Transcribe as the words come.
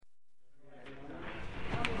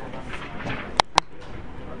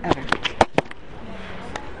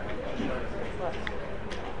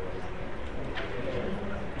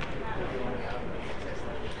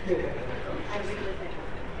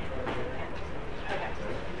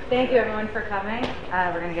Thank you, everyone, for coming.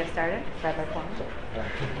 We're going to get started. Start by form.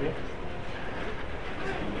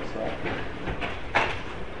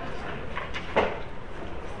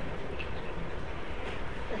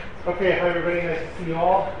 Okay, hi everybody. Nice to see you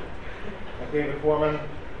all. I'm David Foreman,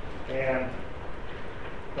 and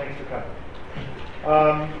thanks for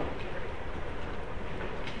coming.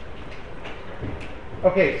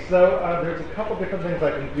 Okay, so there's a couple different things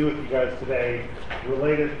I can do with you guys today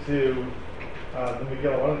related to the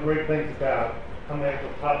Megillah. One of the great things about coming up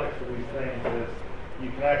with topics for these things is you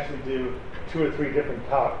can actually do 2 or 3 different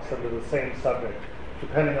talks under the same subject,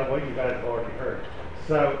 depending on what you guys have already heard.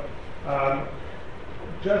 So,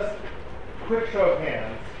 just quick show of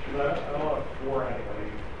hands, because I don't want to bore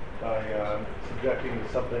anybody by subjecting to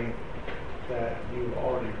something that you've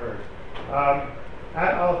already heard.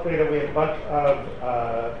 At Aleph Beta, we have a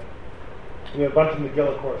bunch of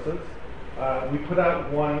Megillah courses. We put out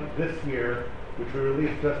one this year, which we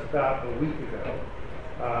released just about a week ago.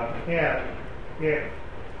 And if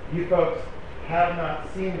you folks have not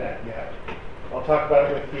seen that yet, I'll talk about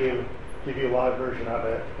it with you, give you a live version of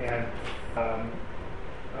it, and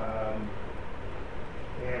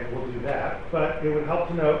we'll do that. But it would help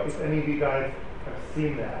to know if any of you guys have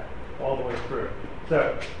seen that all the way through.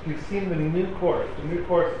 So, you've seen the new course. The new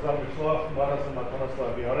course is on Mishloach Manot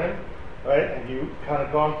and right? And you've kind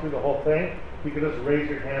of gone through the whole thing. You can just raise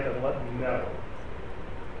your hand and let me know.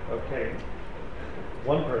 Okay.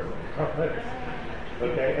 One person.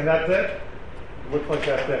 Okay, and that's it? Looks like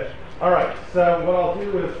that's it. All right, so what I'll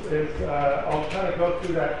do is I'll kind of go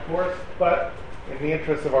through that course, but in the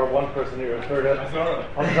interest of our one person here, I'll try to,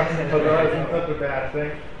 isn't such a bad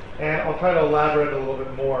thing, and I'll try to elaborate a little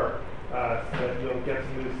bit more so that you'll get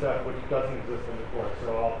some new stuff which doesn't exist in the course. So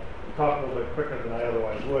I'll talk a little bit quicker than I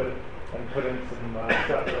otherwise would and put in some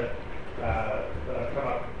stuff that I've come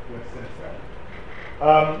up with since then.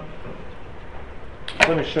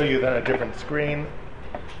 Let me show you then a different screen.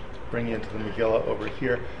 Bring you into the Megillah over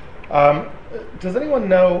here. Does anyone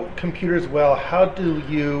know computers well? How do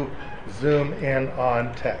you zoom in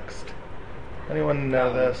on text? Anyone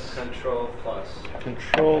know this? Control plus.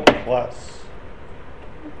 Control plus.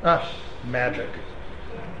 Magic.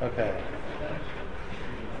 Okay.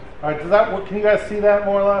 All right. Does that work? Can you guys see that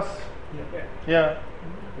more or less? Yeah.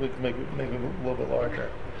 We can make it a little bit larger.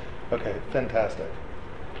 Okay. Fantastic.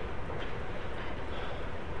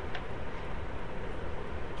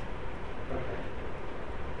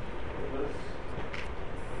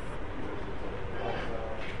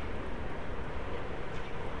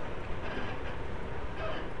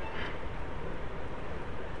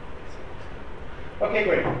 Okay,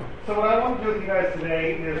 great. So what I want to do with you guys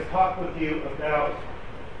today is talk with you about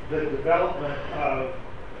the development of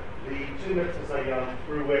the 2 mitzvahs hayom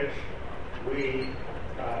through which we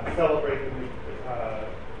celebrate the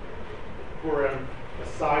Purim,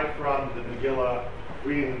 aside from the Megillah,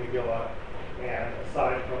 reading the Megillah, and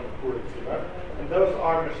aside from the Purim Tzura. And those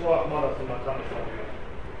are Mishloach Manot and Matanos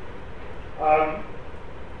L'Aviyot.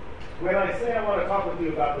 When I say I want to talk with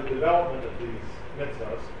you about the development of these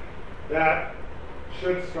mitzvahs, that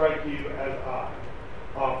should strike you as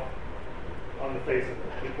odd on the face of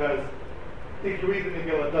it, because if you read the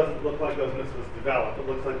Megillah, it doesn't look like those mitzvahs develop. It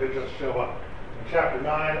looks like they just show up. In chapter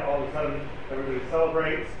 9, all of a sudden, everybody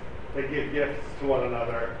celebrates. They give gifts to one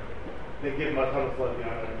another. They give Matanos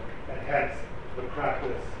L'Aviyot, and hence the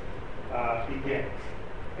practice begins.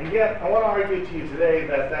 And yet, I want to argue to you today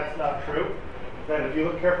that that's not true. That if you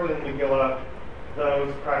look carefully in the Megillah,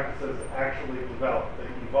 those practices actually develop, they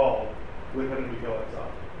evolve within the Megillah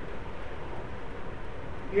itself.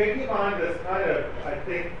 The idea behind this kind of, I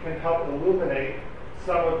think, can help illuminate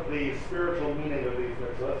some of the spiritual meaning of these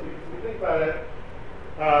mitzvahs. Because if you think about it,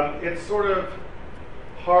 it's sort of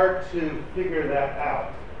hard to figure that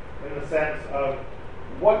out in the sense of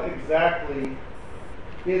what exactly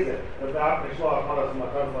is it about Mishloach Manot and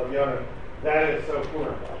Matanos L'Aviyot that is so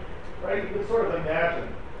Purim-like, right? You can sort of imagine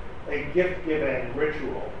a gift-giving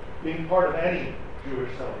ritual being part of any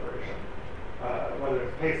Jewish celebration. Whether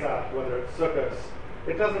it's Pesach, whether it's Sukkot,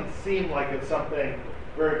 it doesn't seem like it's something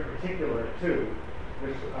very particular to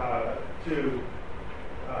the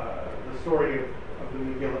story of the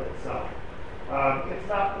Megillah itself. It's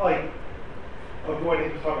not like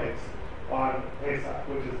avoiding chametz on Pesach,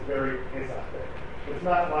 which is very Pesach-like. It's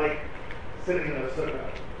not like sitting in a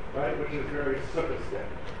sukkah, right, which is very Sukkot-like,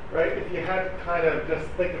 right? If you had to kind of just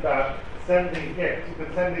think about sending gifts, you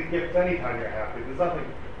can send gifts anytime you're happy. There's nothing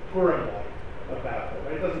Purim-like about it,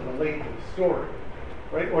 right? It doesn't relate to the story,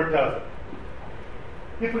 right? Or does it?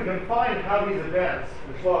 If we can find how these events,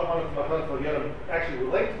 Mishloach Manot and Matanos L'Aviyot, actually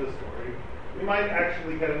relate to the story, you might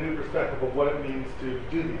actually get a new perspective of what it means to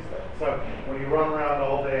do these things. So when you run around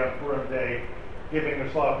all day on Purim Day giving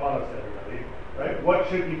Mishloach Manot to everybody, right? What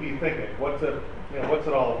should you be thinking? What's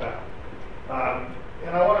it all about?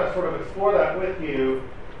 And I want to sort of explore that with you.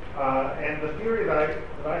 And the theory that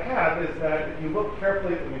I have is that if you look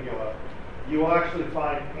carefully at the Megillah, you will actually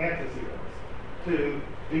find antecedents to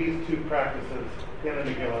these two practices in the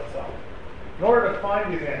Megillah itself. In order to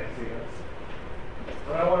find these antecedents,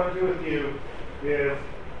 what I want to do with you is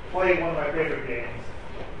play one of my favorite games.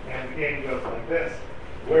 And the game goes like this.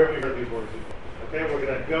 Where have we heard these words before? Okay, we're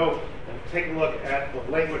going to go and take a look at the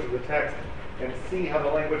language of the text and see how the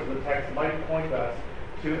language of the text might point us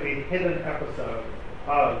to a hidden episode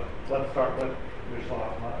of, let's start with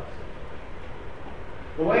Mishloach Manot.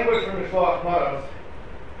 The language for Mishloach Manot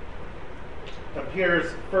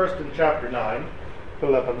appears first in chapter 9. Put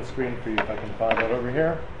it up on the screen for you if I can find it over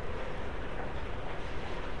here.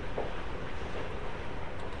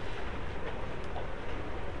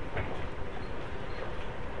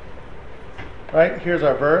 Right, here's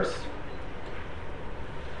our verse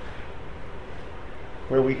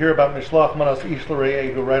where we hear about Mishloach Manot Ish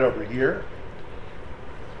L'Re'ehu right over here.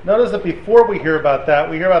 Notice that before we hear about that,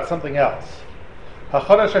 we hear about something else.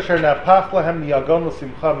 HaChodesh asher napach lahem miyagon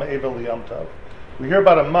l'simcha me'evel liyom tov. We hear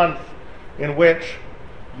about a month in which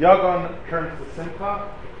Yagon turns to Simcha,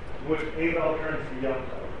 in which Evel turns to Yom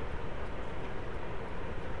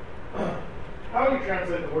Tov. How do you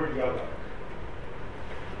translate the word Yagon?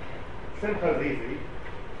 Simcha is easy.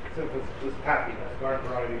 Simcha is just happiness, garden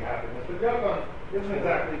variety happiness. But Yagon isn't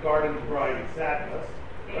exactly garden variety sadness,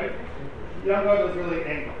 right? Yagon is really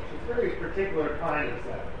anguish. It's a very particular kind of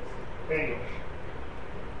sadness, anguish.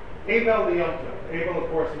 Evel liyom tov. Evel, of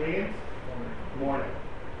course, means mourning.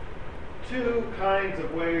 Two kinds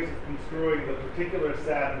of ways of construing the particular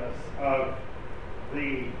sadness of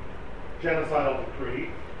the genocidal decree.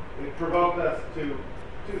 It provoked us to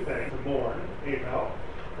two things: to mourn, Evel,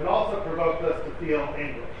 and also provoked us to feel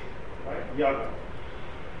anguish, right? Yagon.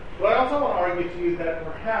 But I also want to argue to you that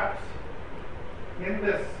perhaps in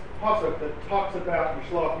this pasuk that talks about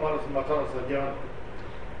Mishloach Manot and Matanos L'Yom,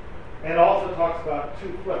 and also talks about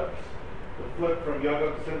two flips, the flip from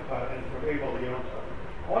Yagon to Simcha and from Evel to Yom Tov,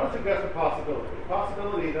 I want to suggest a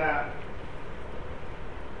possibility that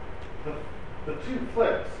the two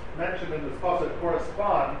flips mentioned in this pasuk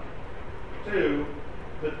correspond to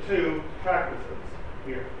the two practices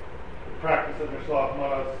here. The practice of Mishloach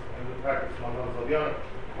Manot and the practice of Matanos L'Yom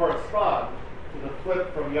correspond to the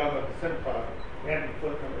flip from Yagon to Simcha and the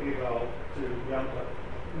flip from Evel to Yom Tov.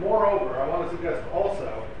 Moreover, I want to suggest also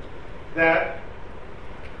that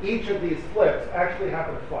each of these flips actually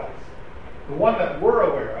happened twice. The one that we're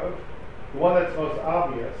aware of, the one that's most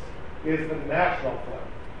obvious, is the national flip,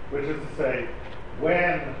 which is to say,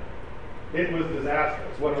 when it was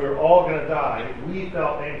disastrous, when we were all going to die, we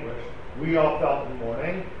felt anguish, we all felt in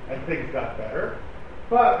mourning, and things got better.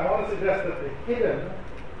 But I want to suggest that the hidden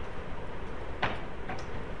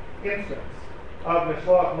instance of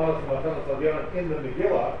Mishloach Manot and Matanos L'Yom in the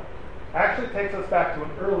Megillah actually takes us back to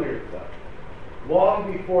an earlier flip,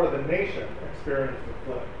 long before the nation experienced the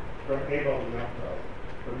flip from Evel to Yom Tov,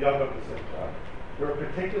 from Yagon to Simcha. There were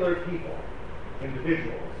particular people,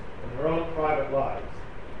 individuals, in their own private lives,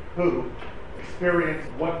 who experienced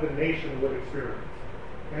what the nation would experience.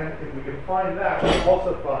 And if we can find that, we'll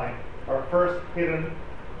also find our first hidden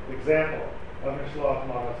example of Mishloach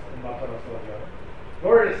Manot and Matanos L'Yom. In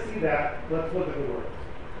order to see that, let's look at the words.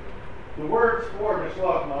 The words for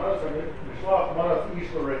Mishloach Manot are Mishloach Manot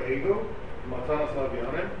Ish L'Re'ehu, Matanos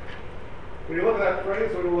L'Yom. When you look at that phrase,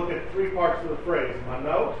 we're going to look at three parts of the phrase.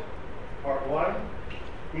 Manot, part 1,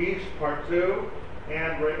 Ish, part 2,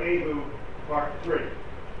 and Re'ehu, part 3.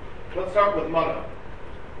 Let's start with Manot.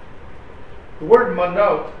 The word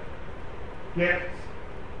Manot, gifts,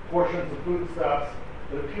 portions of foodstuffs,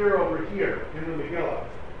 that appear over here in the Megillah.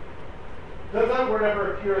 Does that word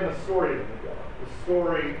ever appear in the story of the Megillah, the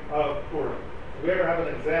story of Purim? Do we ever have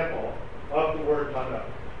an example of the word Manot?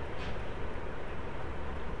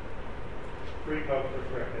 Free Coke for the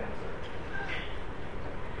correct answer.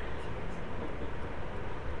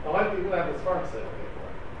 Oh, I think we'll have this farm sale for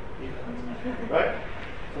right?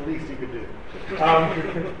 It's the least you could do. No, I'm here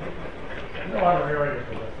for this.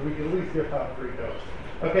 So we can at least give out free Cokes.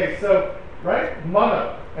 Okay, so, right?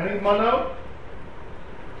 Manot. Any Manot?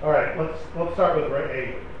 All right, let's start with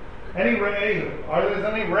Re'ehu. Any Re'ehu? Are there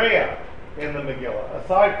any Re'ah in the Megillah?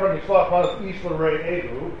 Aside from Mishloach Manot Ish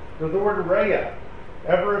L'Re'ehu, does the word Re'ah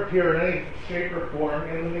ever appear in any shape or form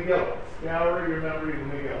in the Megillah? Scour your memory of the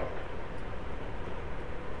Megillah.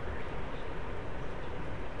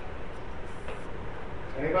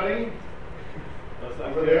 Anybody?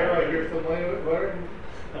 Over there, right here, somewhere.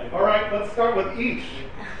 All right, let's start with Ish.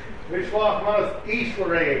 Mishloach Manot, Ish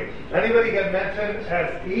L'Re'eh. Anybody get mentioned as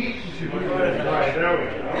Ish? Right, there we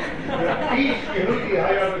go. Ish Yehudi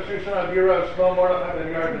Hayad Shushan Avira Shlomo Mordechai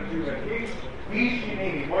Ben Yard Ish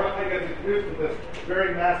Yinini. Mordechai gets introduced with this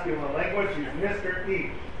very masculine language. He's Mr.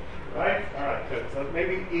 Ish. Right? All right, good. So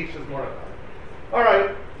maybe Ish is Mordechai. All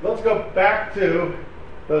right, let's go back to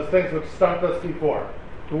those things which stumped us before.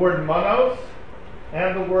 The word Manos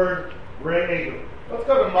and the word Re'eh. Let's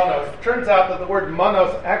go to Manos. It turns out that the word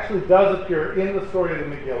Manos actually does appear in the story of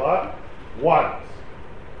the Megillah once.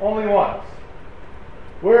 Only once.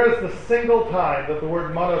 Where is the single time that the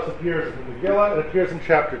word Manos appears in the Megillah? It appears in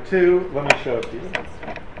chapter 2. Let me show it to you.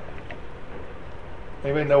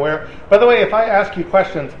 Anybody know where? By the way, if I ask you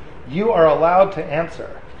questions, you are allowed to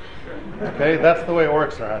answer. Okay? That's the way it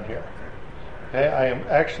works around here. Okay? I am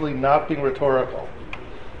actually not being rhetorical.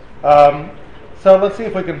 So let's see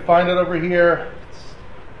if we can find it over here.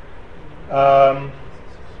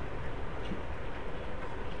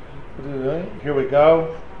 Here we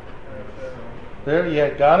go. There, you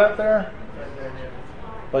got it there?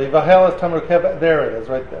 There it is,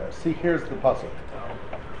 right there. See, here's the puzzle.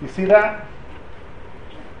 You see that?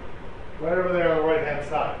 Right over there on the right-hand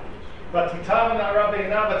side.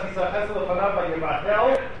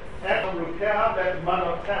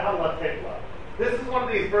 This is one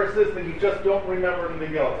of these verses that you just don't remember in the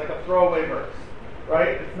Megillah. It's like a throwaway verse. Right?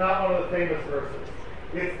 It's not one of the famous verses.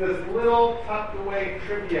 It's this little tucked away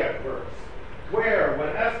trivia verse where when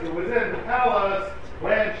Esther was in the palace,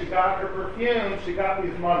 when she got her perfume, she got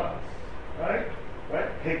these manos. Right?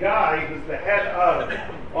 Hegai, who's the head of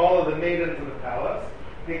all of the maidens in the palace,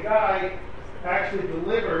 Hegai actually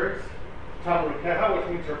delivers Tamrukeha, which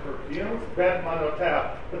means her perfumes, Ben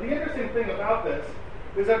Manoteha. But the interesting thing about this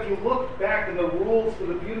is that if you look back in the rules for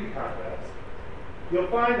the beauty contest, you'll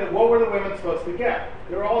find that what were the women supposed to get?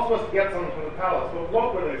 They were all supposed to get something from the palace, but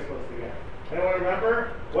what were they supposed to get? Anyone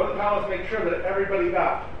remember? What did the palace make sure that everybody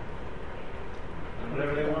got?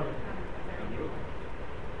 Whatever they wanted.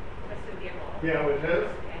 Yeah, which is?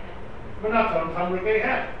 Manatam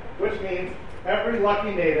Tamrukehen, which means every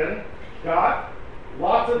lucky maiden got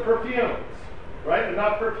lots of perfumes, right?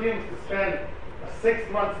 Enough perfumes to spend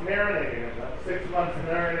 6 months marinating in them, 6 months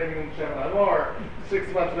marinating in Shemin or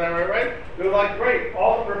 6 months marinating, right? They're like, great,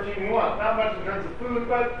 all the perfume you want. Not much in terms of food,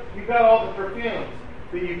 but you got all the perfumes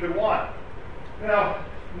that you could want. Now,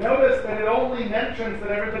 notice that it only mentions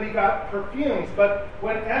that everybody got perfumes, but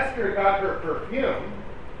when Esther got her perfume,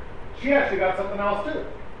 she actually got something else too.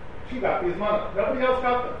 She got these manos. Nobody else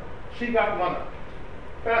got them. She got manos.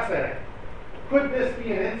 Fascinating. Could this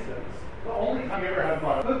be an instance? The only time you ever have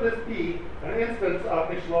manos. Could this be an instance of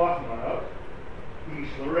Mishloach Manot,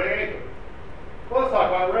 Ish L'Re'eh? Well, let's talk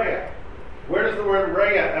about Re'eh. Where does the word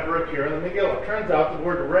Re'eh ever appear in the Megillah? Turns out the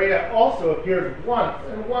word Re'eh also appears once,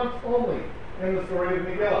 and once only, in the story of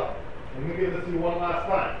Megillah. Let me give this to you one last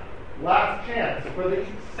time. Last chance for the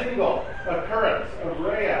single occurrence of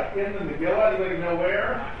Re'eh in the Megillah. Anybody know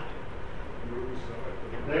where?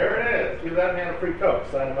 There it is. Give that man a free Coke.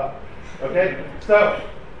 Sign him up. Okay? So,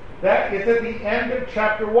 that is at the end of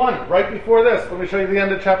chapter 1. Right before this, let me show you the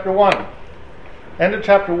end of chapter 1. End of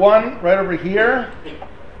chapter 1, right over here.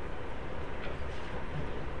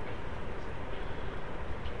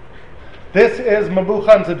 This is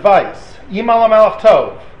Mebuchan's advice. Imal HaMelech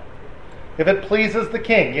Tov. If it pleases the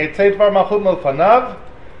king, Yetzei Dvar Malchut Milfanav,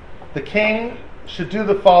 the king should do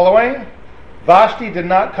the following. Vashti did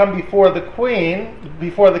not come before the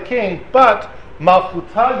king, but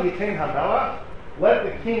Malchuta Yitin HaMelech, let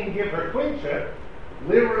the king give her queenship,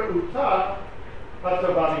 Liru'uta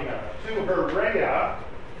Hatovamina, to her Re'eh,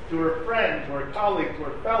 to her friend, to her colleague, to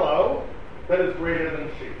her fellow, that is greater than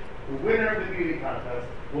she. The winner of the beauty contest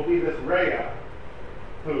will be this Re'eh,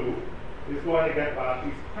 who is going to get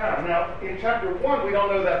Vashti's crown. Now, in chapter 1, we don't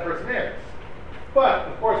know who that person is. But,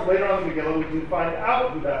 of course, later on in the Megillah, we do find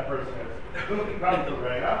out who that person is. Who becomes the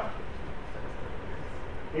Re'eh?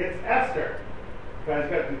 It's Esther. You guys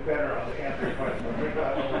got to do better on the answer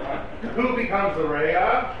question. Who becomes the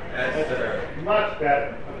Re'eh? Esther. Much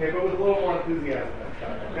better. Okay, but with a little more enthusiasm next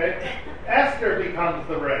time. Okay? Esther becomes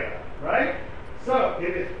the Re'eh, right? So,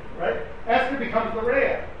 it is, right? Esther becomes the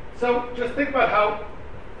Re'eh. So, just think about how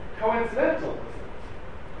coincidental this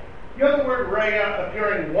is. You have the word Re'eh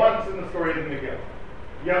appearing once in the story of the Megillah.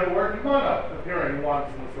 You have the word Manot appearing once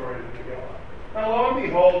in the story of the Megillah. Now, lo and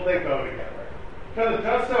behold, they go together. Because it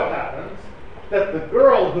just so happens that the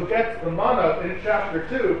girl who gets the Manot in chapter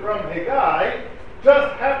 2 from Hegai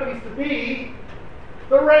just happens to be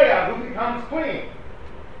the Re'eh who becomes queen.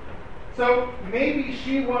 So maybe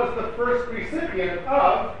she was the first recipient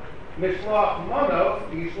of Mishloach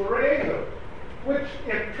Manot Ish L'Re'ehu, which,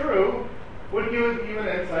 if true, would give you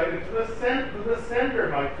an insight into who the sender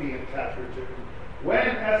might be in chapter 2. When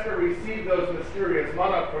Esther received those mysterious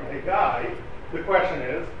manot from Haggai, the question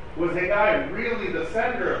is, was Haggai really the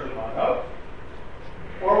sender of the manot?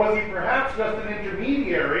 Or was he perhaps just an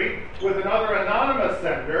intermediary with another anonymous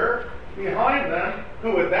sender behind them?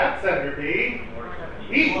 Who would that sender be?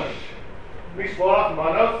 Ish. Mishloach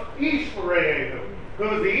Manot Ish L'Re'ehu.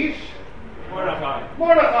 Who's Ish? Mordechai.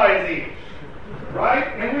 Mordechai is Ish.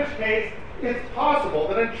 Right? In which case, it's possible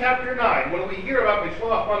that in chapter 9, when we hear about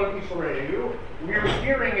Mishloach Manot Ish L'Re'ehu, we're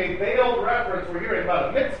hearing a veiled reference, we're hearing about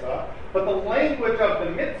a mitzvah, but the language of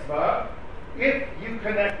the mitzvah, if you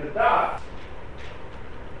connect the dots,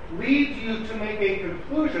 leads you to make a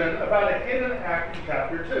conclusion about a hidden act in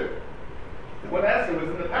chapter 2. When Esther was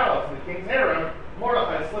in the palace in the king's harem,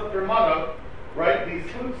 Mordechai slipped her manot, right,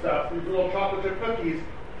 these foodstuffs, these little chocolate chip cookies,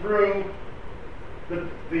 through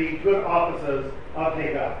the good offices of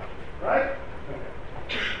Haggai. Right?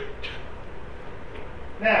 Okay.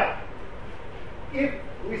 Now, if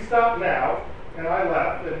we stop now, and I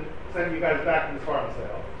left and send you guys back to this farm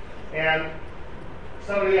sale, and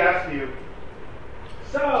somebody asks you,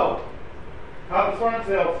 so, how'd the farm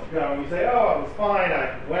sales go? And you say, oh, it was fine.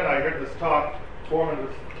 I heard this talk. Foreman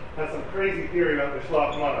has some crazy theory about the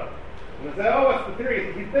Mishloach Manot. And they say, oh, what's the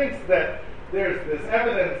theory? He thinks that there's this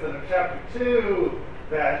evidence that in chapter 2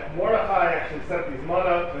 that Mordechai actually sent these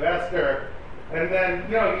manot to Esther, and then,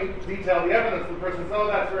 you detail the evidence, the person says, oh,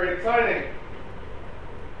 that's very exciting.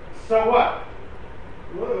 So what?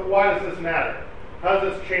 Why does this matter? How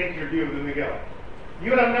does this change your view of the Megillah? You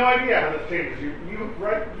would have no idea how this changes.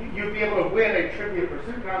 You'd be able to win a trivia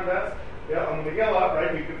pursuit contest on the Megillah,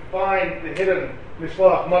 right? You could find the hidden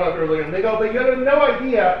Mishloach Manot earlier in the Megillah, but you have no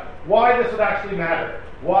idea why this would actually matter,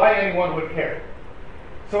 why anyone would care.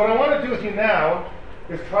 So what I want to do with you now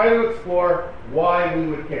is try to explore why we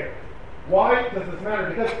would care. Why does this matter?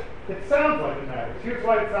 Because it sounds like it matters. Here's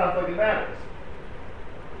why it sounds like it matters.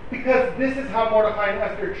 Because this is how Mordechai and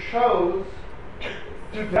Esther chose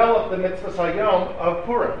to develop the mitzvah sayom of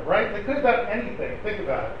Purim, right? They could have done anything. Think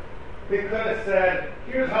about it. They could have said,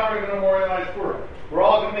 here's how we're going to memorialize Purim. We're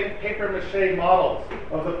all going to make paper mache models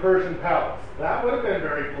of the Persian palace. That would have been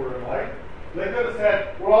very Purim-like. They could have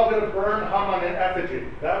said, we're all going to burn Haman in effigy.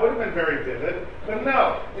 That would have been very vivid. But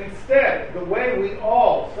no, instead, the way we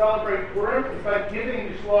all celebrate Purim is by giving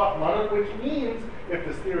Mishloach Manot, which means, if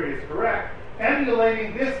this theory is correct,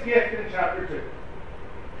 emulating this gift in chapter 2.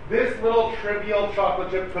 This little trivial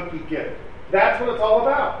chocolate chip cookie gift. That's what it's all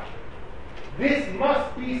about. This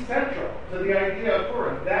must be central to the idea of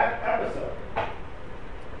Purim, that episode.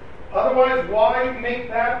 Otherwise, why make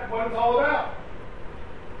that what it's all about?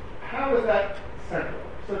 How is that central?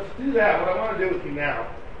 So to do that, what I want to do with you now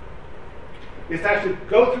is to actually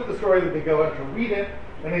go through the story of the Megillah and to read it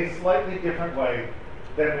in a slightly different way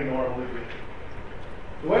than we normally read.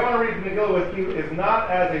 The way I want to read the Megillah with you is not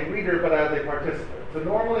as a reader, but as a participant. So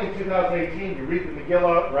normally in 2018, you read the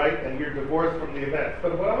Megillah, right, and you're divorced from the events.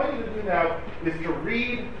 But what I want you to do now is to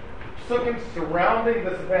read sukkim surrounding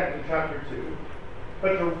this event in chapter 2,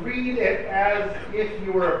 but to read it as if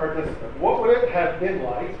you were a participant. What would it have been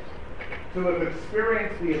like to have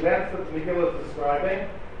experienced the events that the Megillah is describing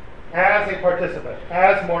as a participant,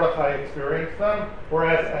 as Mordechai experienced them, or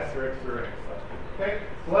as Esther experienced them? Okay?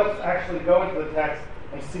 So let's actually go into the text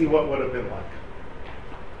and see what would have been like.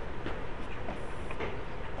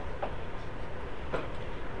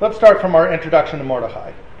 Let's start from our introduction to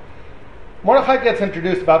Mordechai. Mordechai gets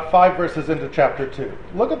introduced about 5 verses into chapter 2.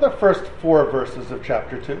 Look at the first 4 verses of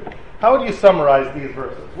chapter 2. How would you summarize these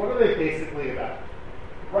verses? What are they basically about?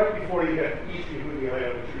 Right before you get to Ish Yehudi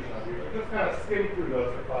Hayom Shushan, just kind of skim through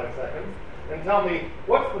those for 5 seconds and tell me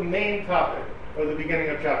what's the main topic of the beginning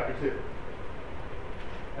of chapter 2.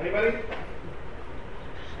 Anybody?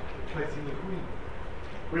 Replacing the queen.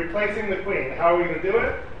 Replacing the queen. How are we going to do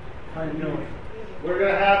it? I know. We're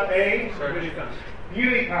going to have a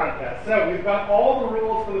beauty contest. So we've got all the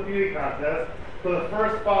rules for the beauty contest for the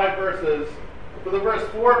first 5 verses, for the first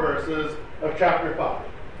 4 verses of chapter 5.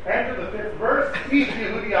 Enter the 5th verse. Ish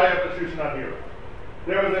Yehudi Hayom Shushan Hira.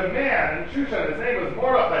 There was a man in Shushan. His name was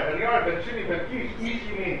Mordechai ben Yair ben Shimi ben Kish. Ish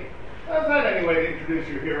Yemini. How's that any way to introduce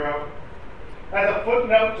your hero? As a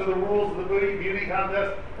footnote to the rules of the beauty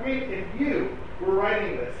contest. I mean, if you were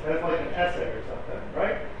writing this as like an essay or something,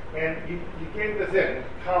 right? And you gave this in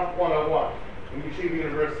Comp 101 in Yeshiva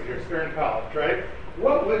University or Stern College, right?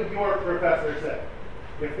 What would your professor say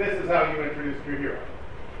if this is how you introduced your hero?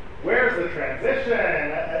 Where's the transition?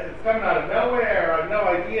 It's coming out of nowhere. I have no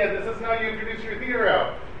idea. This isn't how you introduce your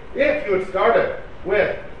hero. If you had started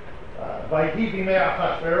with Vayhi bimei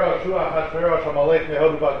Achashverosh, Hu Achashverosh, Hamalek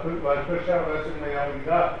Nehodu V'Kushem V'Esrim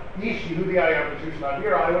Me'Yavida, Ish Yehudi Ayam V'Shush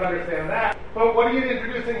Hero, I would understand that. But what are you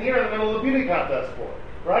introducing here in the middle of the beauty contest for?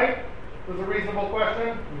 Right? This is a reasonable question?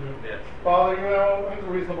 Mm-hmm. Yes. Father, you know, it's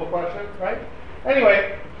a reasonable question, right?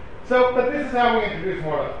 Anyway, but this is how we introduce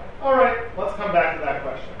Mordechai. All right, let's come back to that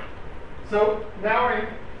question. So now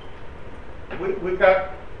we've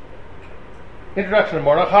got introduction to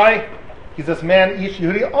Mordechai. He's this man, Ish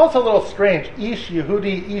Yehudi. Also a little strange, Ish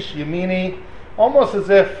Yehudi, Ish Yemini, almost as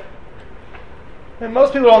if, and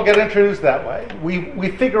most people don't get introduced that way.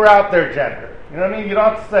 We figure out their gender. You know what I mean? You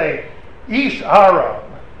don't say, Ish Aaron.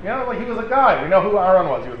 You know, like he was a guy. We know who Aaron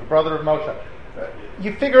was. He was the brother of Moshe.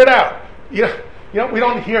 You figure it out. You know, we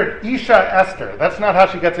don't hear Isha Esther. That's not how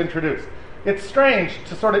she gets introduced. It's strange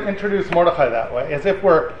to sort of introduce Mordechai that way, as if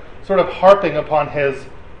we're sort of harping upon his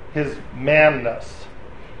manness.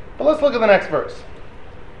 But let's look at the next verse.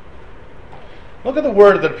 Look at the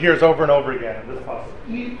word that appears over and over again in this passage.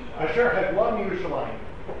 Asher hagla Yerushalayim,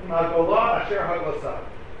 Nagola Asher haglasa.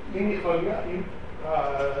 Im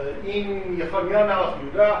Yechonyahu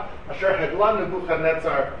Melech Yehuda, Asher hagla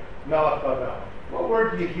Nebuchadnezzar Melech Babel. What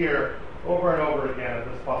word do you hear over and over again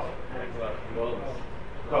in this passage?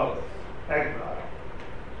 Golos. Exile.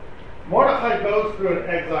 Mordechai goes through an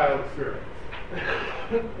exile experience.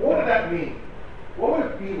 What would that mean? What would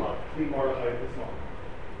it be like to be Mordechai at this moment?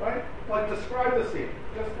 Right? Like, describe the scene.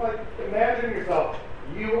 Just like, imagine yourself,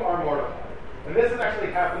 you are Mordechai. And this is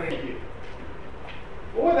actually happening to you.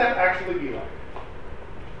 What would that actually be like?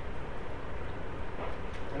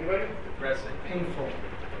 Anybody? Depressing.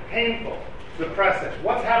 Painful. Depressing.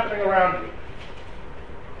 What's happening around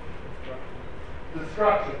you?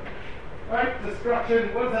 Destruction. Right?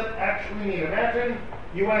 Destruction. What does that actually mean? Imagine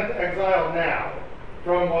you went into exile now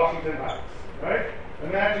from Washington Heights. Right?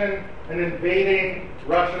 Imagine an invading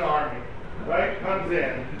Russian army, right? Comes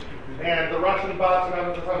in, and the Russian bots are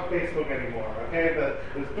not just on Facebook anymore, okay?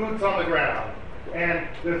 There's boots on the ground, and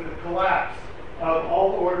there's the collapse of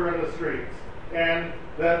all order in the streets, and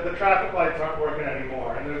the traffic lights aren't working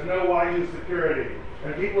anymore, and there's no YU security,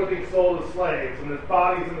 and people are being sold as slaves, and there's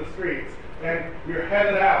bodies in the streets, and you're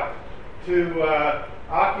headed out to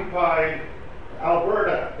occupied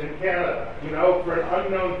Alberta in Canada, for an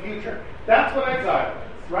unknown future. That's what exile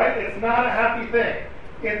is, right? It's not a happy thing.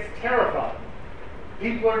 It's terrifying.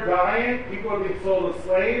 People are dying. People are being sold as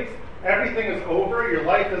slaves. Everything is over. Your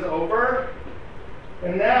life is over.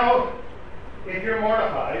 And now, if you're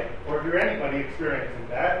Mordechai, or if you're anybody experiencing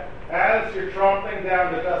that, as you're tromping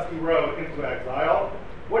down the dusty road into exile,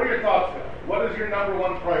 what are your thoughts going? What is your number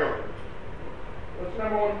one priority? What's your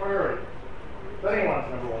number one priority? What's anyone's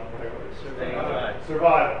number one priority?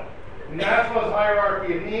 Survival. And Maslow's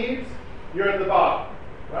hierarchy of needs, you're at the bottom,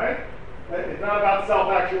 right? It's not about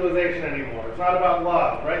self-actualization anymore. It's not about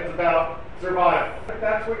love, right? It's about survival.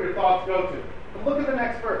 That's what your thoughts go to. But look at the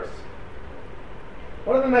next verse.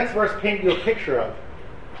 What does the next verse paint you a picture of?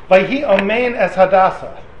 Vayhi omein es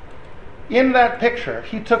Hadassah. In that picture,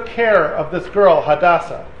 he took care of this girl,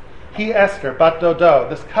 Hadassah. He, Esther, bat Dodo,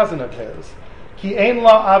 this cousin of his. Ki ein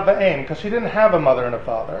la av v'em, because she didn't have a mother and a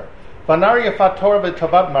father. Vanar yafator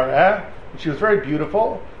v'tovat mareh, she was very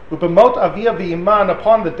beautiful. Ubemot avia v'iman,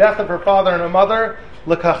 upon the death of her father and her mother,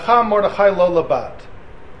 lekacha Mordechai lo labat.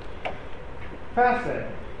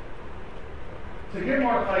 Fascinating. So here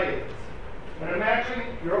Mordechai is. And imagine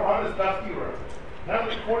you're on this dusty road. Now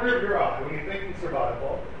in the corner of your eye, when you're thinking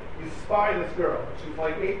survival, you spy this girl. She's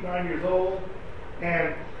like 8, 9 years old,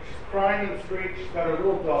 and she's crying in the street. She's got her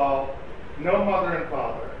little doll, no mother and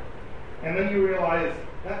father. And then you realize,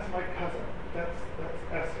 that's my cousin. That's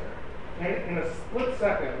Esther. And in a split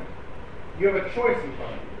second, you have a choice in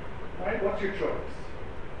front of you. Right? What's your choice?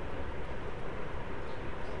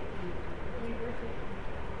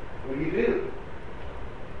 What do you do?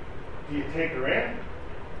 Do you take her in?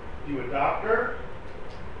 Do you adopt her?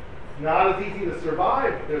 It's not as easy to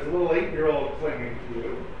survive if there's a little 8-year-old clinging to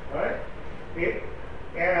you, right?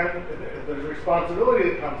 And there's responsibility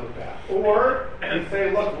that comes with that. Or you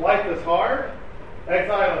say, look, life is hard,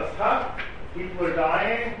 exile is tough, people are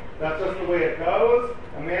dying, that's just the way it goes,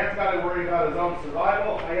 a man's got to worry about his own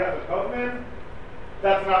survival, Hayat Kovman.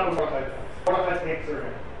 That's not what Mordechai does. Mordechai takes her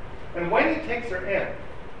in. And when he takes her in,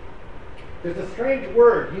 there's a strange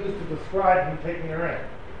word used to describe him taking her in.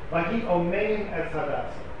 Vayhi omein es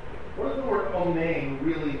Hadassah. What does the word omein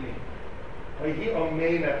really mean? Vayhi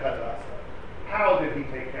omein es Hadassah. How did he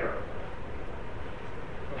take care of her?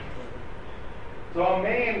 So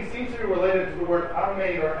amen seems to be related to the word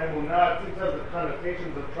amen or emunah. It seems to have the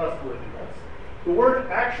connotations of trustworthiness. The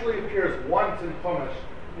word actually appears once in Chumash,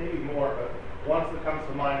 maybe more, but once that comes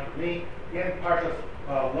to mind for me, in Parshas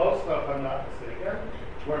Loscha, if I'm not mistaken,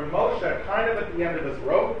 where Moshe, kind of at the end of his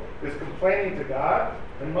rope, is complaining to God,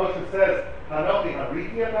 and Moshe says, Hanochi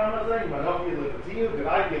hariti adam hazeh, Hanochi levatinu, did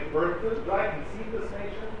I give birth to it? Did I conceive this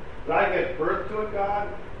nation? Did I give birth to it, God?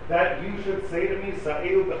 That you should say to me,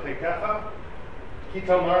 Sa'eu b'chekecha, Ki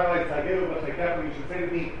tomar alei Sa'eu b'chekecha, you should say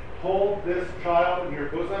to me, hold this child in your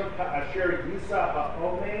bosom, Ka'asher yisa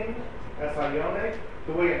ha'omein es hayoneh,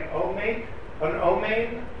 the way an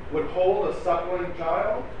omein would hold a suckling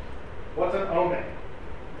child. What's an omein?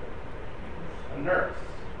 A nurse,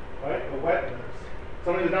 right? A wet nurse.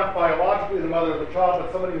 Somebody who's not biologically the mother of the child,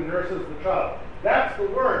 but somebody who nurses the child. That's the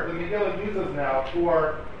word the Megillah uses now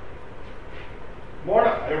for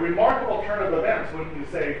Mordechai. A remarkable turn of events, wouldn't you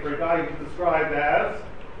say, for a guy who's described as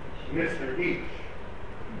Mr. Ish.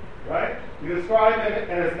 Right? You describe him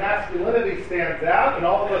and his masculinity stands out, and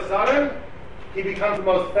all of a sudden, he becomes the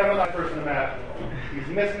most feminine person imaginable. He's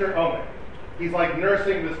Mr. Omen. He's like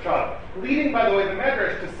nursing this child. Leading, by the way, the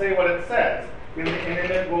Medrash to say what it says in the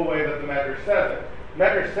inimitable way that the Medrash says it.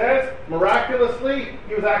 Medrash says, miraculously,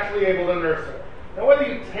 he was actually able to nurse her. Now, whether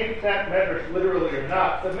you take that Medrash literally or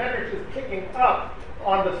not, the Medrash is picking up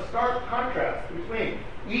on the stark contrast between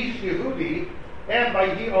Ish Yehudi and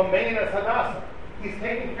Vayi Omein es Hadassah. He's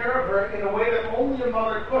taking care of her in a way that only a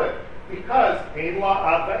mother could, because Ein La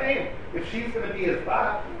Ad Ba'im. If she's going to be his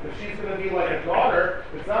bat, if she's going to be like a daughter,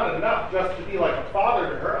 it's not enough just to be like a father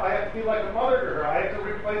to her. I have to be like a mother to her. I have to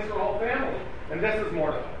replace her whole family. And this is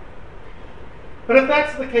Mordechai. But if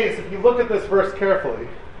that's the case, if you look at this verse carefully,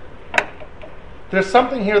 there's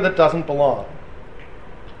something here that doesn't belong.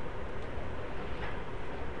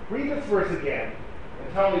 Read this verse again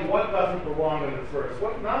and tell me what doesn't belong in this verse.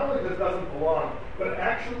 What not only this doesn't belong, but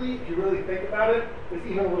actually, if you really think about it, it's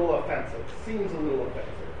even a little offensive. Seems a little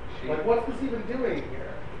offensive. Like, what's this even doing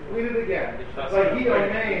here? Read it again. Vayi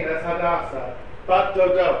omein es Hadassah, bat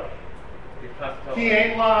dodo. Ki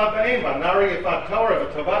ein la b'ema, nari yifat Torah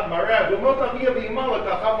v'tovat mareh, v'mot aviyah v'ima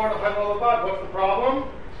l'tacham Mordechai lo levad. What's the problem?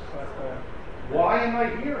 Why am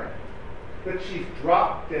I hearing that she's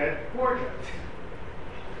drop dead gorgeous?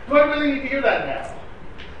 Do I really need to hear that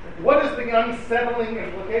now? What is the unsettling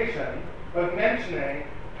implication of mentioning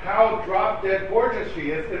how drop dead gorgeous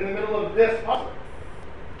she is in the middle of this puzzle?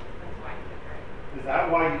 Is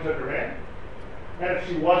that why you took her in? And if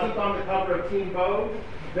she wasn't on the cover of Teen Vogue,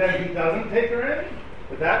 then he doesn't take her in?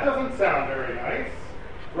 But that doesn't sound very nice,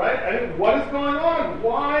 right? I mean, what is going on?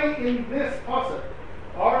 Why in this puzzle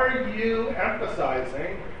are you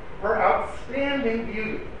emphasizing her outstanding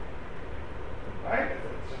beauty? Right?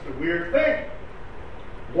 It's just a weird thing.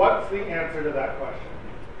 What's the answer to that question?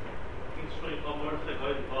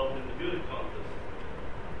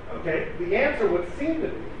 Okay, the answer would seem to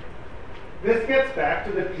be, this gets back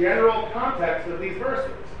to the general context of these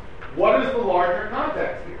verses. What is the larger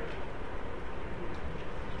context here?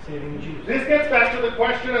 Saving Jesus. This gets back to the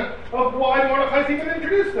question of why Mordechai is even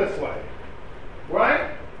introduced this way.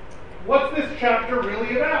 Right? What's this chapter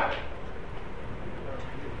really about?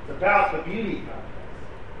 It's about the beauty contest.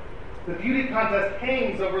 The beauty contest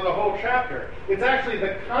hangs over the whole chapter. It's actually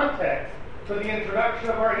the context for the introduction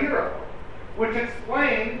of our hero, which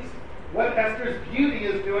explains what Esther's beauty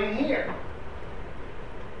is doing here.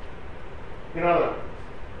 In other words,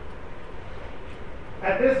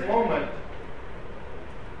 at this moment,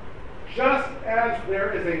 just as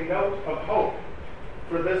there is a note of hope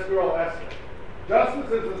for this girl Esther, just as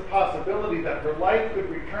there's this possibility that her life could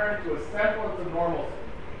return to a semblance of normalcy,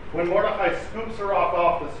 when Mordechai scoops her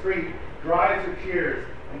off the street, dries her tears,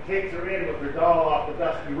 and takes her in with her doll off the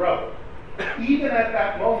dusty road, even at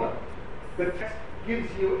that moment, the text gives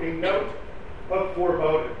you a note of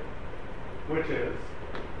foreboding, which is,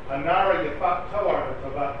 Hanara Yefat Toar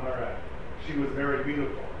V'Tovat Mareh. She was very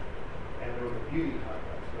beautiful, and there was a beauty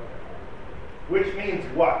contest going on. Which means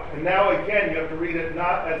what? And now again, you have to read it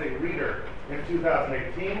not as a reader in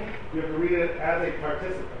 2018, you have to read it as a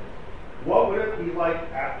participant. What would it be like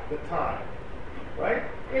at the time? Right?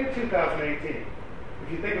 In 2018,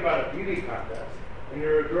 if you think about a beauty contest, and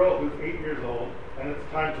you're a girl who's 8 years old, and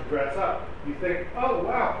it's time to dress up, you think, oh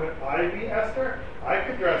wow, could I be Esther? I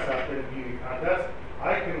could dress up in a beauty contest.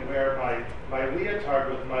 I can wear my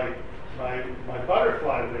leotard with my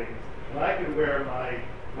butterfly wings, and I can wear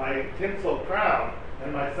my tinsel crown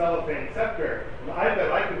and my cellophane scepter. And I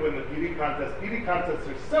bet I could win the beauty contest. Beauty contests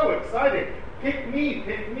are so exciting. Pick me,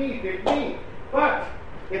 pick me, pick me. But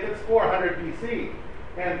if it's 400 BC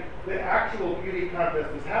and the actual beauty contest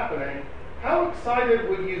is happening, How excited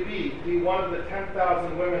would you be to be one of the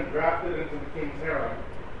 10,000 women drafted into the king's harem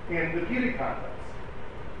in the beauty contest?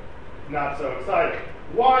 Not so excited.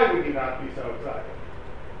 Why would you not be so excited?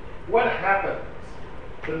 What happens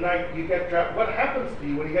the night you get drafted? What happens to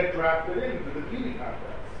you when you get drafted into the beauty contest?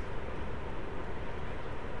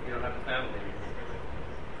 You don't have a family.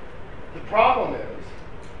 The problem is,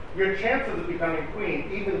 your chances of becoming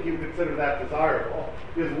queen, even if you consider that desirable,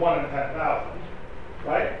 is 1 in 10,000,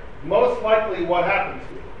 right? Most likely what happens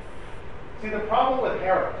to you. See, the problem with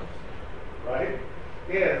harems, right,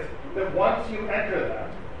 is that once you enter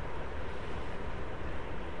them,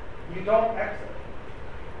 you don't exit.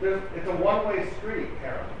 It's a one-way street,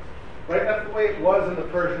 harems. Right? That's the way it was in the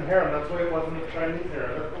Persian harem. That's the way it was in the Chinese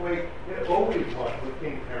harem. That's the way it always was with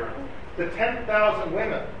king's harem. The 10,000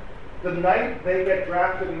 women, the night they get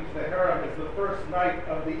drafted into the harem is the first night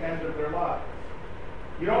of the end of their lives.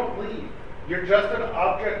 You don't leave. You're just an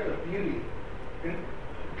object of beauty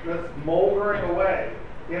that's moldering away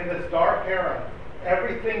in this dark harem.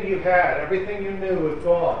 Everything you had, everything you knew is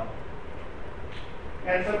gone.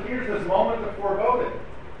 And so here's this moment of foreboding.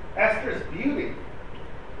 Esther's beauty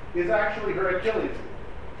is actually her Achilles heel.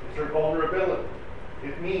 It's her vulnerability.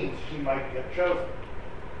 It means she might get chosen,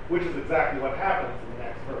 which is exactly what happens in the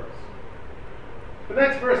next verse. The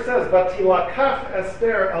next verse says, "Vatilakach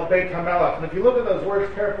Esther el Beit HaMelech." And if you look at those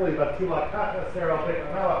words carefully, "Vatilakach Esther el Beit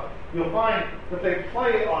HaMelech," you'll find that they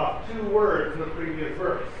play off two words in the previous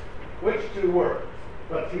verse. Which two words?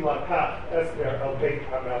 "Vatilakach Esther el Beit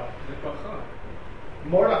HaMelech."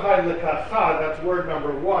 Mordechai lekacha, that's word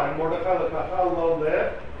number one. Mordechai lekacha lo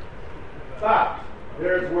le bat.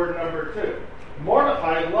 There's word number two.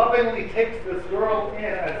 Mordechai lovingly takes this girl in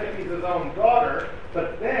as if he's his own daughter,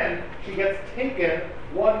 but then she gets taken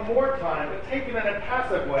one more time, but taken in a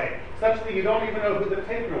passive way, such that you don't even know who the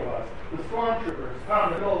taker was. The stormtroopers come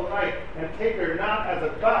in the middle of the night and take her not as a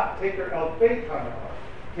bat, take her el beit hamelech,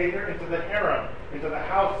 take her into the harem, into the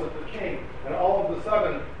house of the king, and all of a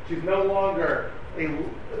sudden she's no longer a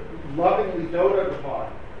lovingly doted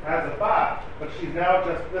upon as a bat, but she's now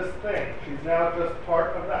just this thing. She's now just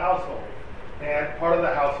part of the household, and part of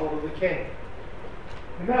the household of the king.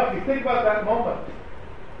 And now, if you think about that moment,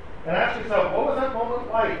 and ask yourself, what was that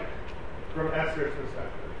moment like from Esther's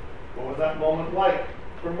perspective? What was that moment like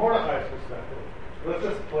from Mordechai's perspective? Let's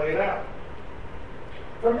just play it out.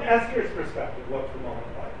 From Esther's perspective, what's the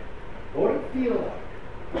moment like? What would it feel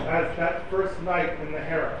like as that first night in the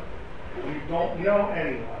harem, when you don't know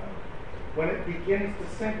anyone, when it begins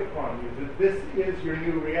to sink upon you that this is your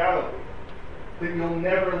new reality, that you'll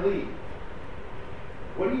never leave?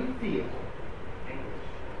 What do you feel?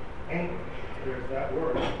 Anguish. There's that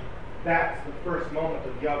word. That's the first moment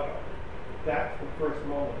of Yaga. That's the first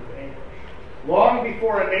moment of anguish. Long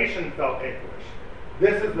before a nation felt anguish,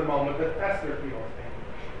 this is the moment that Esther feels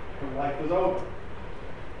anguish. Her life is over.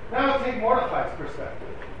 Now take Mordechai's perspective.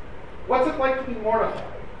 What's it like to be Mordechai?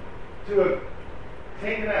 To have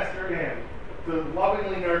taken Esther in, to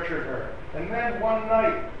lovingly nurture her, and then one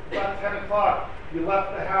night, about 10 o'clock, you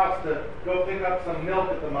left the house to go pick up some milk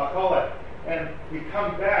at the makolet, and you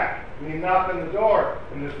come back, and you knock on the door,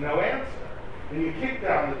 and there's no answer. And you kick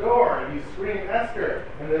down the door, and you scream Esther,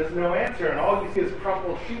 and there's no answer, and all you see is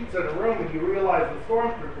crumpled sheets in a room, and you realize the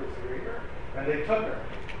stormtroopers are here, and they took her.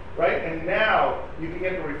 Right? And now you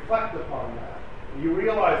begin to reflect upon that. You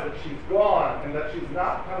realize that she's gone, and that she's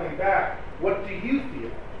not coming back. What do you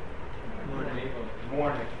feel?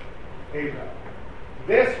 Mourning. Abel.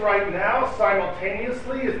 This right now,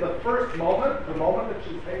 simultaneously, is the first moment, the moment that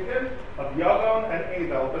she's taken, of Yagon and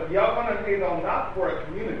Abel. But Yagon and Abel not for a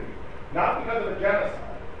community, not because of a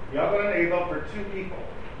genocide. Yagon and Abel for two people.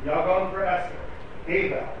 Yagon for Esther.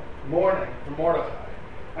 Abel, mourning for Mordechai.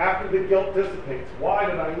 After the guilt dissipates, why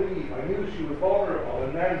did I leave? I knew she was vulnerable.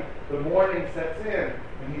 And then the mourning sets in,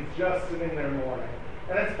 and he's just sitting there mourning.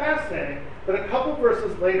 And it's fascinating that a couple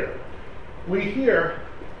verses later, we hear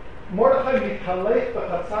Mordechai mithalech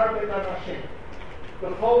b'chatzar beit hanashim,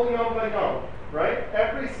 b'chol yom v'yom, right?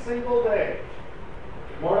 Every single day,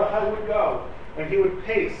 Mordechai would go, and he would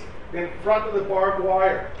pace in front of the barbed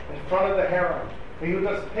wire, in front of the harem. And he would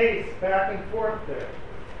just pace back and forth there.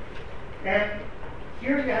 And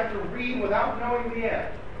here you have to read without knowing the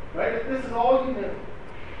end, right? If this is all you knew,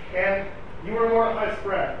 and you were Mordechai's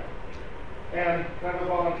friend, and I'm a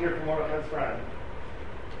volunteer for Mordechai's friend.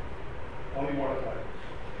 Only Mordechai.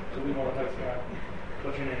 Only Mordechai's friend.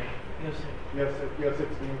 What's your name? Yosef.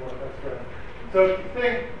 Yosef's being Mordechai's friend. So if you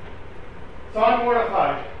think, so I'm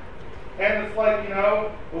Mordechai, and it's like,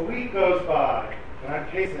 a week goes by, and I'm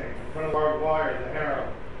pacing in front of the barbed wire, the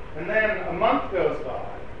harem, and then a month goes by,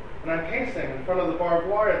 and I'm pacing in front of the barbed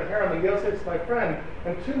wire at the harem, and Yosef's my friend,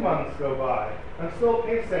 and 2 months go by. I'm still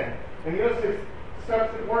pacing, and Yosef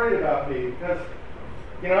starts to worry about me because,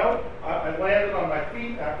 I landed on my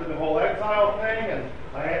feet after the whole exile thing, and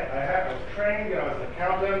I was trained, as an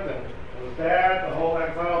accountant, and it was bad, the whole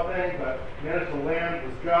exile thing, but managed to land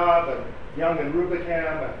this job, and young in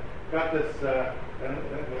Rubicam, and got this, and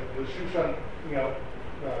the Shushan, the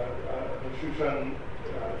Shushan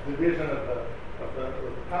division of the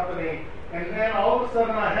company, and then all of a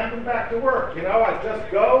sudden I hand them back to work. I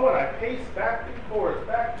just go and I pace back and forth,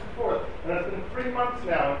 and it's been 3 months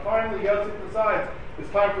now, and finally Yosef decides it's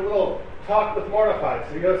time for a little talk with Mordechai.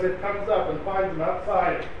 So Yosef comes up and finds him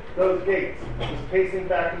outside those gates, just pacing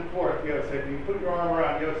back and forth. Yosef, you put your arm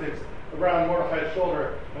around Mordechai's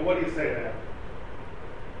shoulder, and what do you say to him?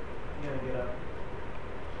 You gotta get up.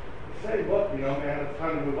 You say, look, man, it's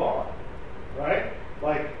time to move on, right?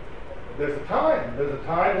 Like, there's a time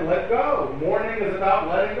to let go. Mourning is about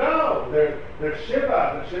letting go. There's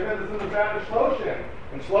Shiva, and Shiva is about Mishloach, and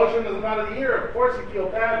Mishloach is about a year. Of course you feel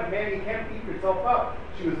bad, and man, you can't beat yourself up.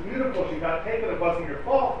 She was beautiful, she got taken, it wasn't your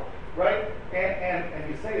fault, right? And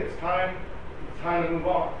you say it's time to move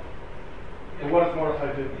on. Yeah, And what does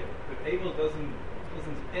Mordechai do? Yeah, but Abel doesn't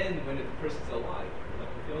end when the person's alive, like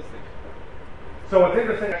with Yosef. So what's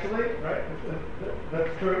interesting, actually, right?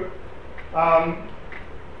 That's true.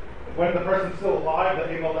 When the person's still alive, the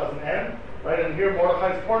Abel doesn't end, right? And here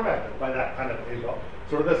Mordechai's tormented by that kind of Abel,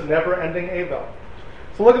 sort of this never-ending Abel.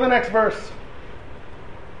 So look at the next verse.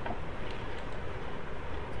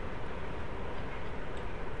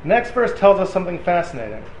 Next verse tells us something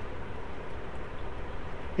fascinating.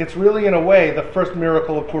 It's really, in a way, the first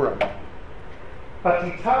miracle of Purim.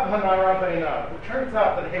 Batitav hanara b'einav. It turns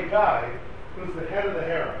out that Haggai, who's the head of the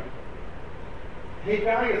harem,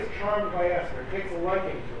 Haggai is charmed by Esther, takes a liking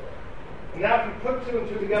to her. And now if you put 2 and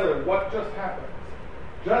 2 together, what just happens?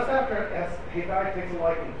 Just after Haggai takes a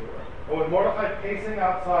liking to her, and with Mordechai pacing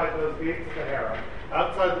outside those gates of the harem,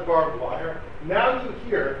 outside the barbed wire, now you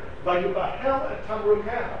hear, Vayubahel et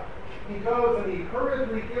Tamrukeha. He goes and he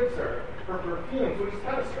hurriedly gives her perfumes, which is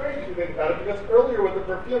kind of strange if you think about it, because earlier with the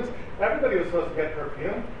perfumes, everybody was supposed to get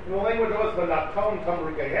perfume. And the language was Vanaton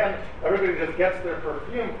Tamrukehan, everybody just gets their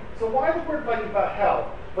perfume. So why the word Vayubahel?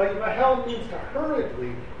 Vayubahel means to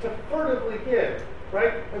hurriedly, to furtively give,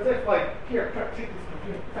 right? As if here, take this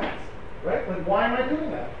perfume fast, right? Why am I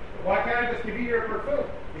doing that? Why can't I just give you your perfume?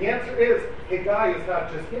 The answer is, Haggai is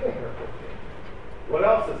not just giving her perfume. What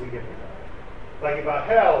else is he giving her?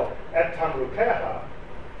 Vayibahel et tamrukeha,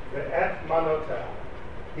 et manoteha.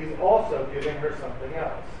 He's also giving her something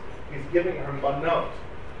else. He's giving her manot,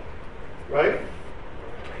 right?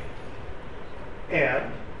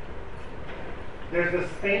 And there's this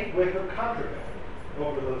faint whiff of contraband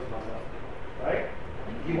over those manot, right?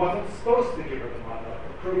 He wasn't supposed to give her the manot.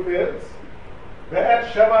 The proof is,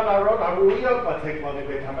 ve'et sheva narot haruyot latek lani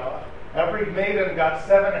beit hamelech. Every maiden got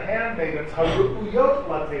 7 handmaidens, haruyot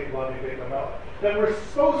latek lani beit hamelech, that were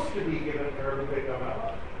supposed to be given to her in beit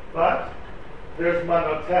hamelech. But there's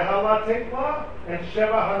manoteha latek la and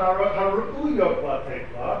sheva hanarot haruyot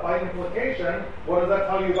latek la. By implication, what does that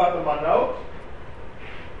tell you about the manot?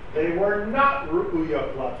 They were not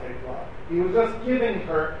ru'uyot latek la. He was just giving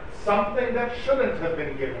her something that shouldn't have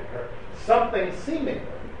been given her, something seemingly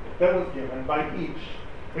that was given by each.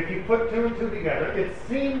 If you put 2 and 2 together, it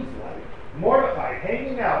seems like Mordechai,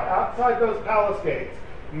 hanging out outside those palace gates,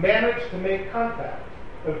 managed to make contact,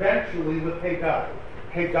 eventually with Haggai.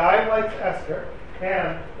 Haggai likes Esther,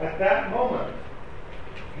 and at that moment,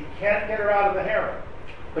 he can't get her out of the harem,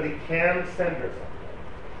 but he can send her something.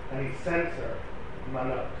 And he sends her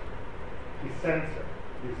manot. He sends her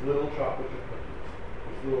these little chocolate chip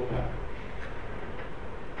cookies, this little package.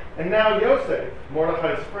 And now Yosef,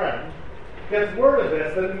 Mordechai's friend, gets word of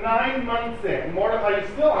this, that 9 months in, Mordechai,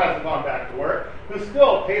 who still hasn't gone back to work, who's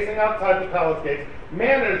still pacing outside the palace gates,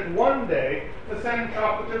 managed one day to send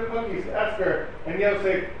chocolate chip cookies to Esther. And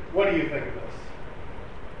Yosef, what do you think of this?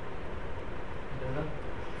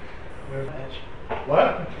 Where's my badge?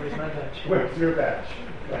 What? Where's my badge? Where's your badge?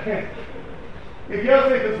 If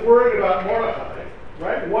Yosef is worried about Mordechai,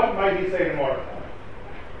 right, what might he say to Mordechai?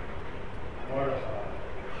 Mordechai,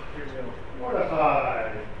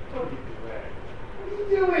 what are you doing? What are you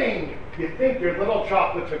doing? You think your little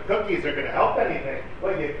chocolate chip cookies are going to help anything?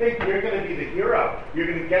 Well, you think you're going to be the hero. You're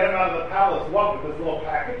going to get him out of the palace. What, with this little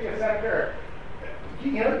package you sent her?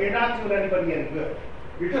 You're not doing anybody any good.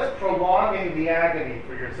 You're just prolonging the agony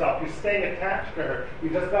for yourself. You're staying attached to her. You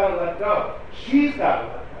just got to let go. She's got to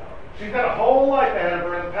let go. She's got a whole life ahead of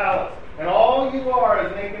her in the palace. And all you are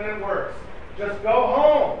is making it worse. Just go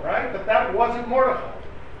home, right? But that wasn't Mordechai.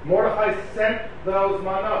 Mordechai sent those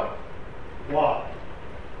manot. Why?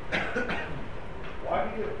 Why do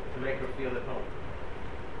you do it? To make her feel at home.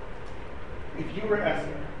 If you were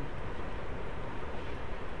Esther,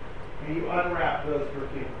 and you unwrap those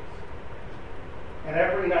perfumes, and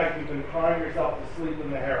every night you've been crying yourself to sleep in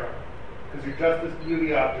the harem, because you're just this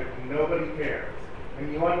beauty object and nobody cares,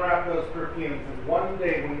 and you unwrap those perfumes, and one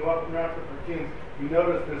day when you unwrap the perfumes, you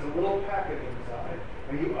notice there's a little package inside,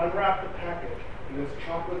 and you unwrap the package, and there's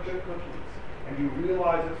chocolate chip cookies, and you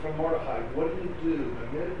realize it's from Mordechai. What do the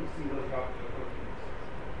minute you see those chocolate chip cookies?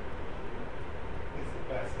 It's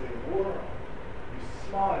the best day in the world. You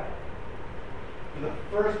smile. For the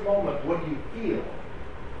first moment, what do you feel?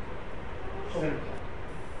 Simcha.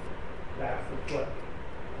 That's the flip.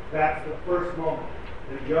 That's the first moment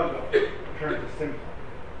that yoga turns to simcha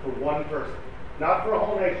for one person. Not for a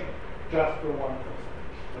whole nation, just for one person.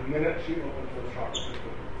 The minute she opens those chocolate chip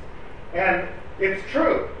cookies. And it's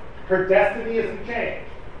true. Her destiny isn't changed.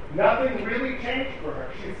 Nothing really changed for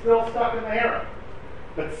her. She's still stuck in the harem.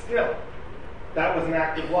 But still, that was an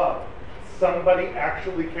act of love. Somebody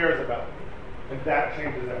actually cares about me. And that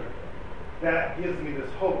changes everything. That gives me this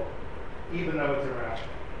hope, even though it's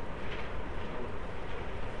irrational.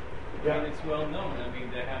 And it's well known. I mean,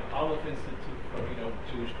 they have Aleph Institute for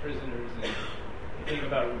Jewish prisoners, and you think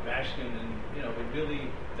about Rubashkin, and it really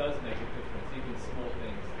does make a difference, even small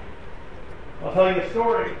things. I'll tell you a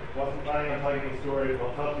story. Wasn't planning on telling you a story, but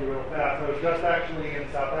I'll tell you real fast. I was just actually in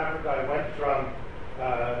South Africa. I went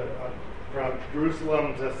from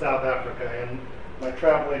Jerusalem to South Africa, and my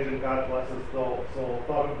travel agent, God bless his soul,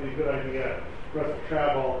 thought it would be a good idea for us to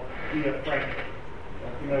travel via Frankfurt.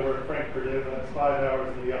 You know where Frankfurt is, and it's 5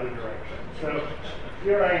 hours in the other direction. So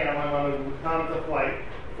here I am. I'm on a Lufthansa flight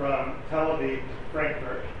from Tel Aviv to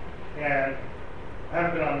Frankfurt, and I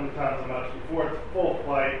haven't been on Lufthansa much before. It's a full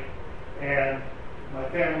flight, and my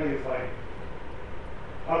family is like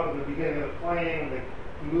up at the beginning of the plane, and they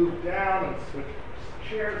move down and switch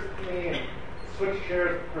chairs to me, and switch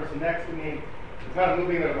chairs to the person next to me, and kind of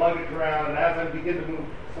moving their luggage around. And as I begin to move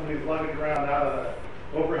somebody's luggage around out of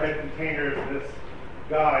the overhead containers, this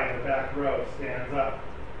guy in the back row stands up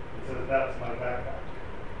and says, "That's my backpack."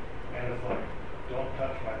 And it's like, "Don't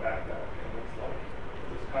touch my backpack." And it's like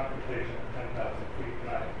this confrontation at 10,000 feet.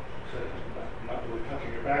 And I said, "I'm not really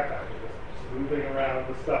touching your backpack. You're just moving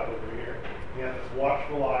around the stuff over here." He had this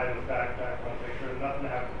watchful eye in his backpack. I want to make sure nothing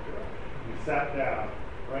happened to him. He sat down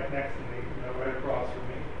right next to me, right across from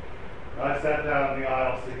me. And I sat down in the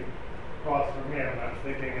aisle seat across from him, and I'm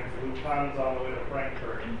thinking it's Lufthansa on the way to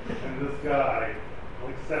Frankfurt. And this guy,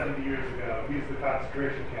 like 70 years ago, he's the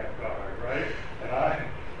concentration camp guard, right?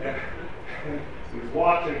 And he's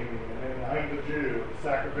watching me, and I'm the Jew, the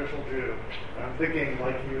sacrificial Jew. And I'm thinking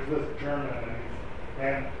like he was this German,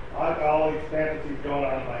 and I got all these fantasies going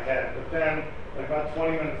on in my head. But then, like about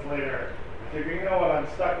 20 minutes later, I figure, you know what, I'm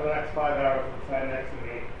stuck for the next 5 hours with this guy next to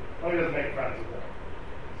me. Let me just make friends with him.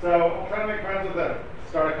 So I'll try to make friends with him,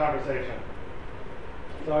 start a conversation.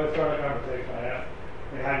 So I start a conversation. I ask,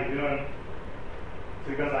 "Hey, how you doing?" So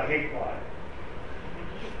he goes, "I hate flying."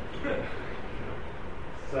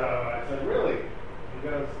 So I said, "Really?" He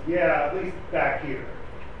goes, "Yeah, at least back here.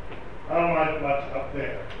 I don't like much up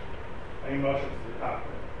there." And he motions to the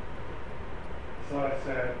cockpit. So I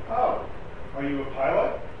said, "Oh, are you a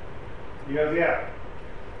pilot?" He goes, "Yeah."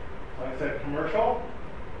 So I said, "Commercial?"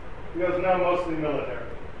 He goes, "No, mostly military."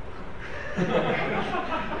 I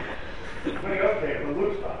go, "Okay, the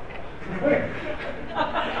Lufthansa."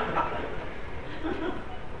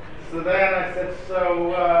 So then I said, "So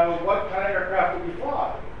what kind of aircraft do you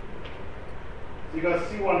fly?" So he goes,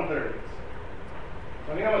 "C-130s."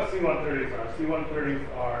 So you know what C-130s are? C-130s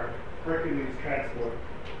are Hercules transport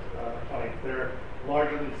planes. They're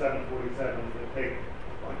larger than 747s. They take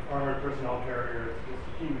like armored personnel carriers, just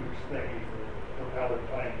huge things, propellered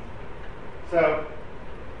planes. So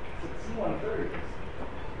I said, "C-130s."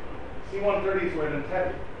 C-130s were in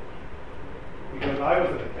Entebbe, because I was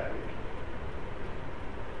in Entebbe.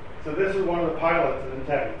 So this is one of the pilots in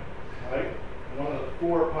Entebbe, right? One of the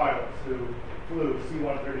 4 pilots who flew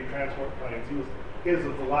C-130 transport planes. His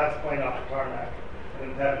was the last plane off the tarmac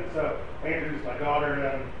in Entebbe. So I introduced my daughter to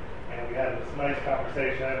him, and we had this nice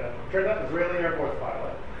conversation. And it turned out Israeli Air Force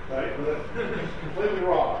pilot, right? But it's completely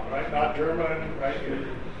wrong, right? Not German, right? It was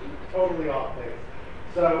totally off base.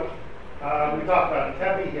 So we talked about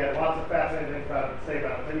Entebbe. He had lots of fascinating things about it to say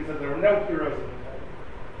about it. He said there were no heroes in Entebbe.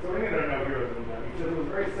 So we knew there were no heroes in Entebbe. He said it was a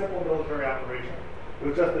very simple military operation. It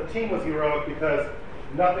was just the team was heroic because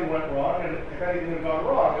nothing went wrong, and if anything had gone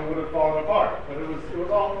wrong, it would have fallen apart. But it was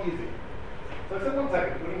all easy. So I said, "1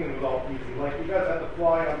 second, what do you mean it was all easy? Like, you guys had to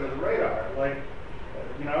fly under the radar. Like,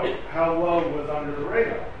 how low was under the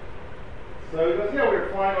radar? So he goes, yeah, we were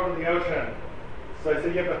flying over the ocean. So I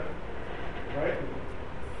said, yeah, but, right?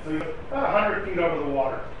 So he goes, about 100 feet over the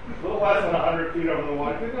water. A little less than 100 feet over the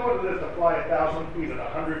water. You know what it is to fly 1,000 feet at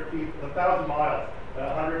 100 feet, 1,000 miles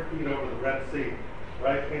at 100 feet over the Red Sea,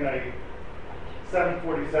 right? In a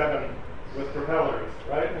 747 with propellers,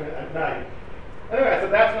 right? At night. Anyway, I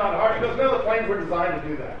said, that's not hard. He goes, no, the planes were designed to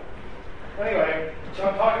do that. Anyway, so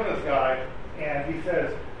I'm talking to this guy, and he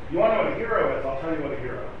says, you want to know what a hero is? I'll tell you what a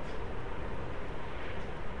hero is.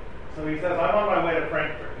 So he says, I'm on my way to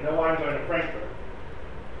Frankfurt. You know why I'm going to Frankfurt?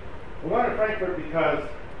 I'm going to Frankfurt because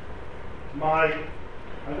I'm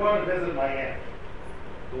going to visit my aunt,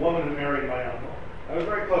 the woman who married my uncle. I was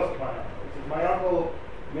very close to my uncle. He says, my uncle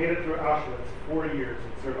made it through Auschwitz 4 years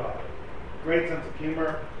and survived. Great sense of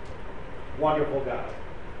humor, wonderful guy.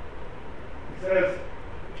 He says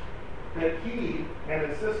that he and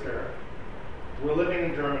his sister were living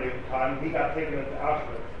in Germany at the time. He got taken into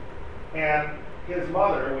Auschwitz. And his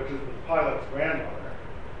mother, which is the pilot's grandmother,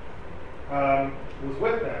 was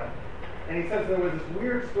with them. And he says there was this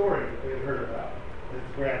weird story that they had heard about his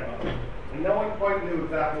grandmother. And no one quite knew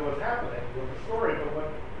exactly what was happening with the story, but what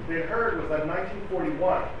they had heard was that in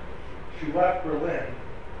 1941, she left Berlin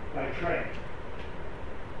by train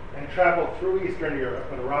and traveled through Eastern Europe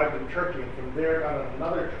and arrived in Turkey, and from there got on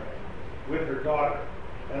another train with her daughter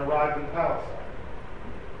and arrived in Palestine.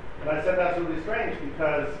 And I said that's really strange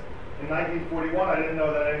because in 1941 I didn't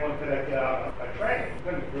know that anyone could get out by train. You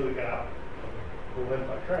couldn't really get out of Berlin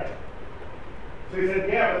by train. So he said,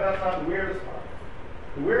 yeah, but that's not the weirdest part.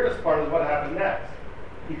 The weirdest part is what happened next.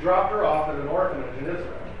 He dropped her off at an orphanage in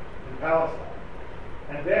Israel, in Palestine.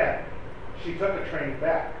 And then she took a train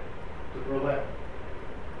back to Berlin,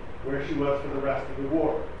 where she was for the rest of the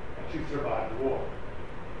war. And she survived the war.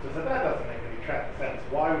 So I said, that doesn't make any sense.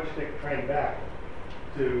 Why would she take a train back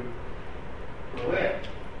to Berlin?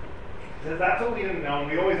 He says, that's what we didn't know.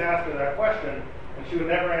 And we always asked her that question, and she would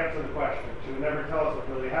never answer the question. She would never tell us what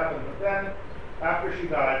really happened. But then, after she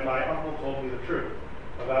died, my uncle told me the truth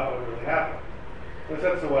about what really happened. So I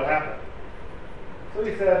said, so what happened? So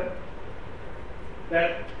he said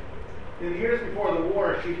that in the years before the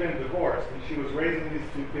war, she'd been divorced, and she was raising these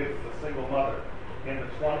two kids as a single mother in the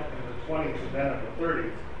 20s and then in the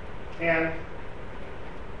 30s. And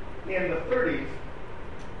in the 30s,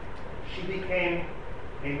 she became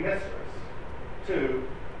a mistress to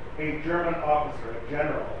a German officer, a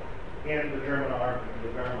general in the German army, in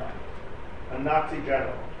the Wehrmacht, a Nazi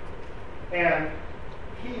general. And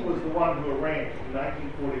he was the one who arranged in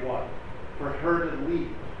 1941 for her to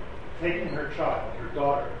leave, taking her child, her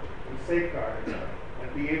daughter, and safeguarding her,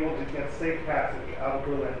 and be able to get safe passage out of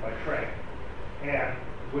Berlin by train, and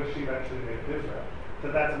which she eventually made to Israel.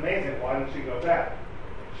 So that's amazing. Why did she go back?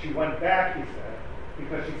 She went back, he said,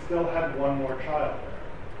 because she still had one more child there.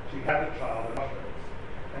 She had the child in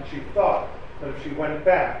Auschwitz. And she thought that if she went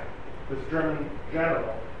back, this German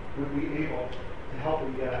general would be able to help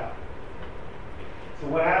him get out. So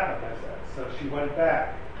what happened, I said? So she went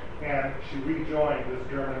back, and she rejoined this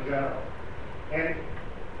German general. And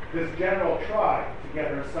this general tried to get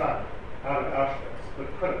her son out of Auschwitz,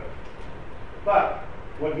 but couldn't. But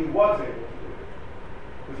what he was able to do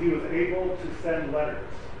was he was able to send letters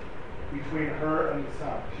between her and the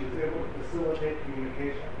son. She was able to facilitate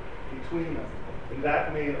communication between them. And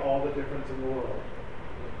that made all the difference in the world.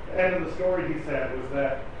 The end of the story, he said, was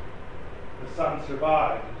that the son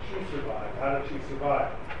survived, and she survived. How did she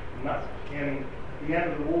survive? In the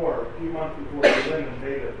end of the war, a few months before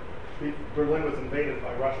Berlin was invaded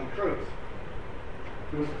by Russian troops,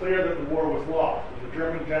 it was clear that the war was lost. And the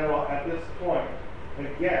German general, at this point,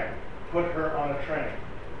 again, put her on a train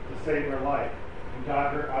to save her life and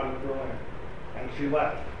got her out of Berlin. And she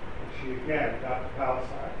left. And she again got to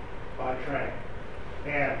Palestine by train.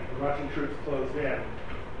 And the Russian troops closed in.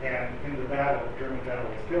 And in the battle, the German general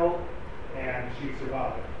was killed, and she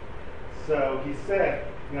survived. So he said,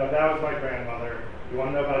 that was my grandmother. You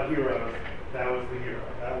want to know about heroes? That was the hero.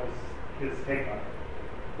 That was his take on it.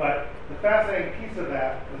 But the fascinating piece of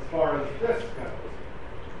that, as far as this goes,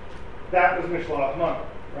 that was Mishloach Manot,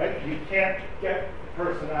 right? You can't get the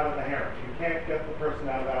person out of the harem. You can't get the person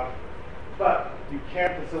out of Auschwitz. But you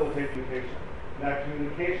can facilitate communication. And that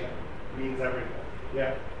communication means everything.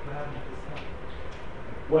 Yeah?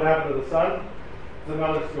 What happened to the son? It's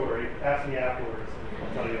another story. Ask me afterwards.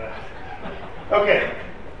 I'll tell you that. Okay.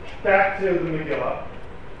 Back to the Megillah.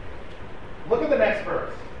 Look at the next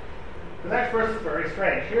verse. The next verse is very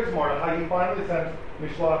strange. Here's Mordechai. He finally sends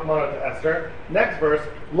Mishloach Manot to Esther. Next verse.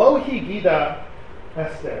 Lo higida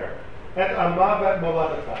Esther et amavet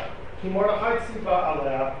moladata ki Mordechai tziva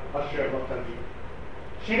alea asher lo tagi.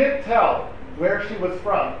 She didn't tell where she was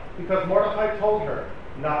from because Mordechai told her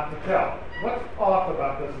not to tell. What's off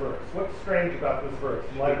about this verse? What's strange about this verse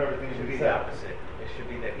in light of everything It should we be said? the opposite. It should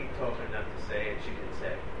be that he told her not to say and she didn't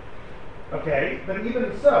say. Okay, but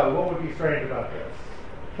even so, what would be strange about this?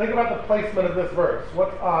 Think about the placement of this verse.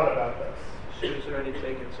 What's odd about this? She was already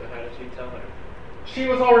taken, so how does he tell her? She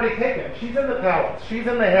was already taken. She's in the palace. She's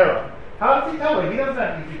in the harem. How does he tell her? He doesn't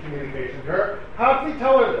have easy communication to her. How does he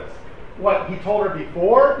tell her this? What, he told her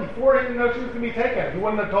before? Before he didn't know she was going to be taken. He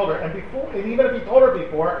wouldn't have told her. And even if he told her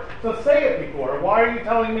before, so say it before. Why are you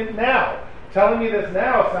telling me now? Telling me this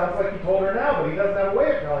now sounds like he told her now, but he doesn't have a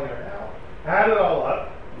way of telling her now. Add it all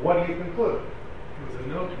up. What do you conclude? There was a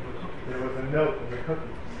note in the cookies. There was a note in the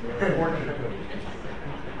cookies. Fortune cookies.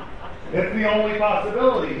 It's the only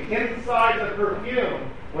possibility. Inside the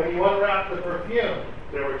perfume, when you unwrap the perfume,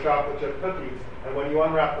 there were chocolate chip cookies. And when you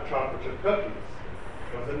unwrap the chocolate chip cookies,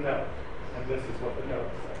 there was a note. And this is what the note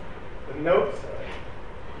said. The note said,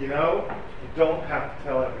 you know, you don't have to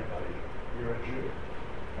tell everybody you're a Jew.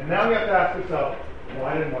 And now you have to ask yourself,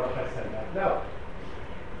 why didn't Mordechai send that note?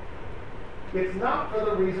 It's not for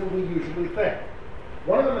the reason we usually think.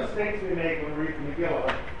 One of the mistakes we make when we read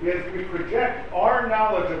Megillah is we project our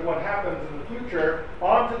knowledge of what happens in the future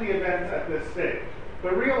onto the events at this stage.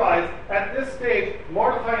 But realize, at this stage,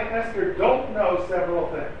 Mordechai and Esther don't know several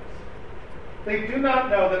things. They do not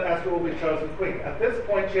know that Esther will be chosen queen. At this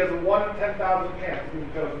point, she has a 1 in 10,000 chance of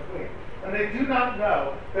being chosen queen. And they do not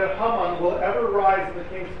know that Haman will ever rise in the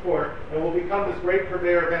king's court and will become this great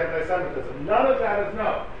purveyor of anti-Semitism. None of that is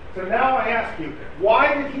known. So now I ask you,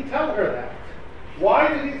 why did he tell her that?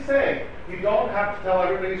 Why did he say, you don't have to tell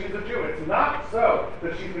everybody she's a Jew? It's not so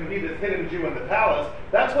that she's going to be this hidden Jew in the palace.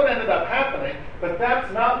 That's what ended up happening, but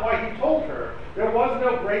that's not why he told her. There was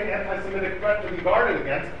no great anti-Semitic threat to be guarded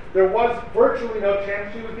against. There was virtually no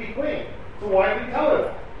chance she would be queen. So why did he tell her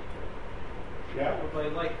that? Yeah?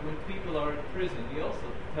 But like when people are in prison, you also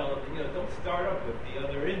tell them, don't start up with the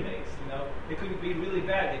other inmates. It could be really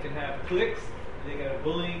bad. They can have cliques, they can have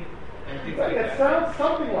bullying, and things like that. It sounds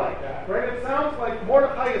something like that, right? It sounds like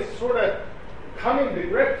Mordechai is sort of coming to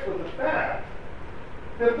grips with the fact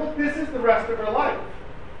that, look, this is the rest of her life.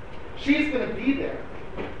 She's going to be there.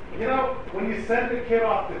 When you send a kid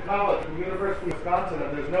off to college from the University of Wisconsin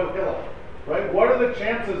and there's no Hillel, right? What are the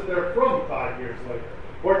chances they're from 5 years later,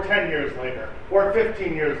 or 10 years later, or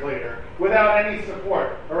 15 years later, without any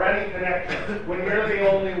support or any connection, when you're the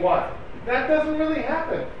only one? That doesn't really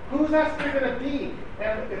happen. Who's Esther going to be?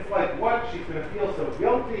 And it's like, what? She's going to feel so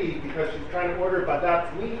guilty because she's trying to order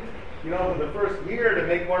badatz meat, for the first year to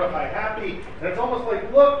make Mordechai happy. And it's almost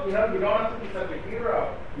like, look, you don't have to be such a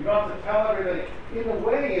hero. You don't have to tell everybody. In a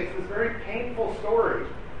way, it's this very painful story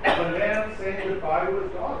of a man saying goodbye to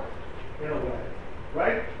his daughter, in a way.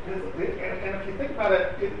 Right? And if you think about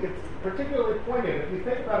it, it's particularly poignant. If you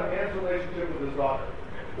think about a man's relationship with his daughter,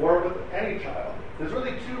 or with any child, there's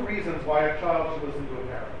really two reasons why a child should listen to a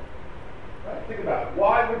parent. Right? Think about it.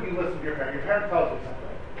 Why would you listen to your parent? Your parent tells you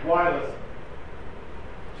something. Why listen?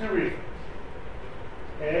 Two reasons.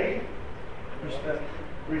 A,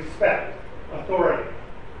 respect, authority.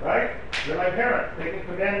 Right? You're my parent. They can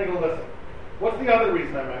command me to listen. What's the other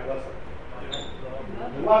reason I might listen?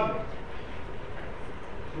 You love me.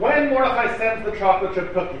 When Mordechai sends the chocolate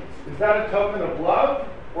chip cookies, is that a token of love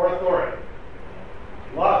or authority?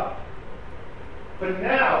 Love. But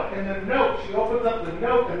now, in the note, she opens up the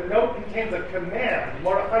note, and the note contains a command.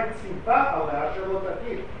 Mordechai tzivah aleh asher lo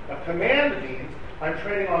tachid. A command means I'm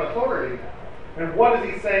trading on authority now. And what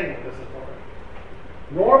is he saying with this authority?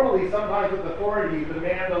 Normally, sometimes with authority, you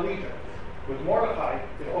demand allegiance. With Mordechai,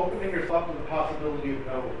 it's opening yourself to the possibility of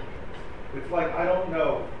no allegiance. It's like, I don't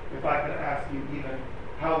know if I can ask you even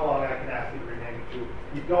how long I can ask you to remain Jew.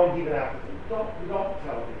 You don't even have to. You don't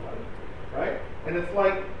tell anybody, right? And it's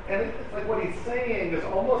like what he's saying is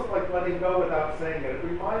almost like letting go without saying it. It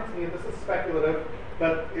reminds me, and this is speculative,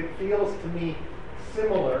 but it feels to me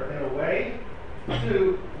similar in a way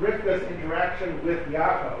to Rivka's interaction with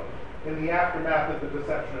Yaakov in the aftermath of the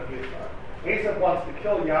deception of Yitzchak. Esau wants to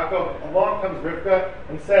kill Yaakov. Along comes Rivka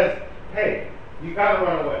and says, "Hey, you got to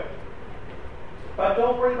run away, but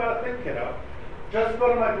don't worry about a thing, kiddo. Just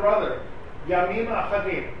go to my brother, Yamim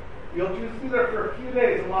Achadim. You'll just be there for a few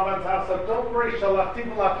days in Laban's house, so don't worry, as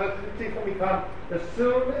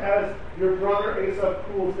soon as your brother Esau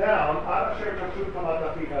cools down,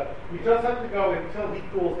 you just have to go until he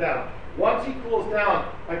cools down. Once he cools down,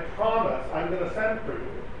 I promise I'm going to send for you.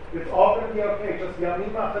 It's all going to be okay, just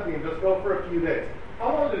Yamim Achadim, just go for a few days."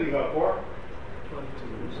 How long did he go for?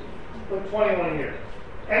 22 years. 21 years.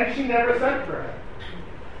 And she never sent for him.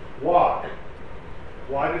 Why?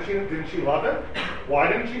 Didn't she love him? Why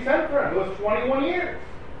didn't she send for him? It was 21 years.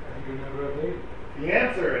 And you never obeyed. The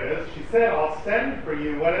answer is, she said, I'll send for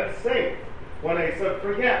you when it's safe, when Asa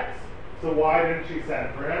forgets. So why didn't she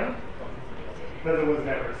send for him? Because it was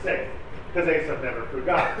never safe. Because Asa never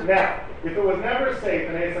forgot. Now, if it was never safe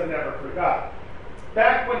and Asa never forgot,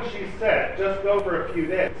 back when she said, just go for a few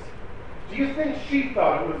days, do you think she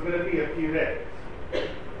thought it was going to be a few days?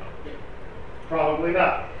 Probably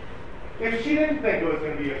not. If she didn't think it was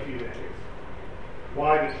going to be a few days,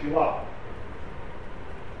 why did she lie?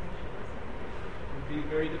 It would be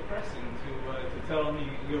very depressing to tell me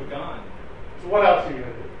you're gone. So what else are you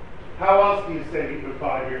going to do? How else do you say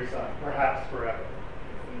goodbye to your son? Perhaps forever.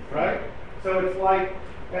 Right? So it's like,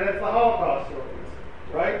 and it's the Holocaust stories,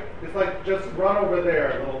 right? It's like, just run over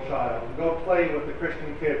there, little child, and go play with the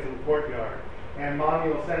Christian kids in the courtyard. And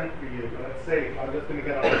mommy will send for you, but it's safe. I'm just going to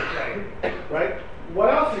get on this train. Right?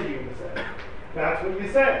 What else are you going to say? That's what you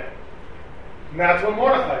say. And that's what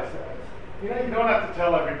Mordechai says. You know, you don't have to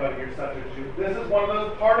tell everybody you're such a Jew. This is one of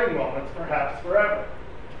those parting moments, perhaps forever.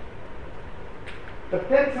 But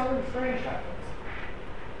then something strange happens.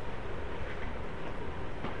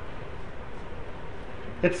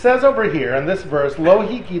 It says over here in this verse, Lo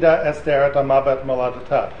hikida Esther et amavet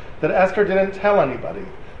moladata, that Esther didn't tell anybody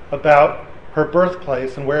about her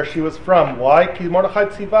birthplace and where she was from. Why? Ki Mordechai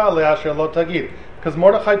tziva le'asher lo tagid. Because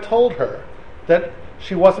Mordechai told her that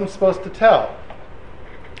she wasn't supposed to tell.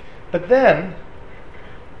 But then,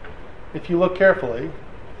 if you look carefully,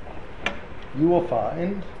 you will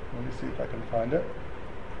find, let me see if I can find it,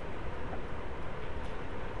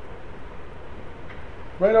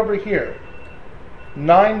 right over here,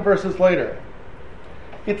 9 verses later,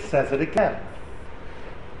 it says it again.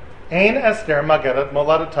 Ein Esther mageret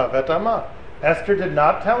moladata vet ama. Esther did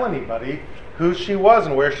not tell anybody who she was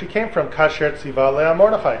and where she came from. Kasher tziva leah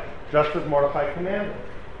Mordechai, just as Mordechai commanded.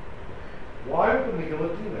 Why would the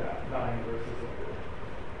Megillah do that? 9 verses later.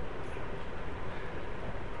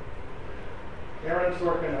 Aaron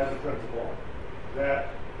Sorkin has a principle that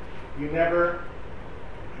you never.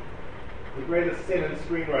 The greatest sin in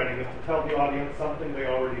screenwriting is to tell the audience something they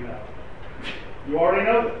already know. You already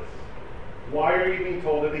know this. Why are you being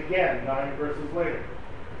told it again 9 verses later?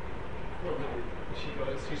 Well,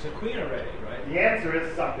 she's a queen already, right? The answer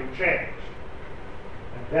is something changed.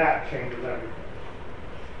 And that changes everything.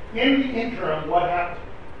 In the interim, what happened?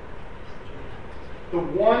 The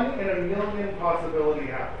 1 in a million possibility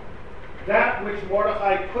happened. That which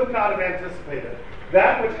Mordechai could not have anticipated.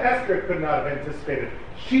 That which Esther could not have anticipated.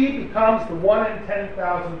 She becomes the 1 in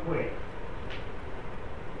 10,000 queen.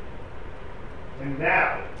 And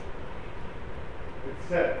now, it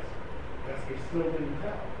says, Esther still didn't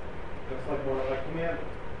tell. Just like Mordechai commanded.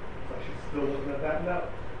 It's like she still doesn't have that note.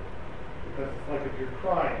 Because it's like if you're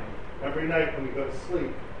crying every night when you go to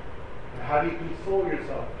sleep, and how do you console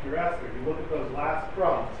yourself if you're Esther? You look at those last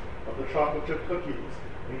crumbs of the chocolate chip cookies,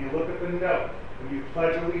 and you look at the note, and you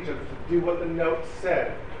pledge allegiance to do what the note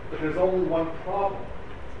said. But there's only one problem.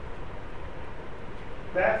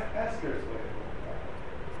 That's Esther's way of looking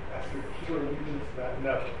at it. Esther pure allegiance to that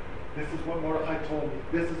note. This is what Mordechai told me.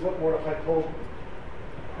 This is what Mordechai told me.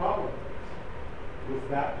 The problem is, was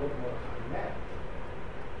that what Mordechai meant?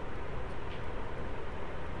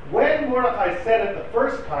 When Mordechai said it the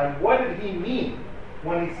first time, what did he mean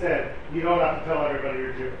when he said, you don't have to tell everybody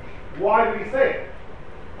you're Jewish? Why did he say it?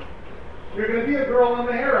 You're going to be a girl in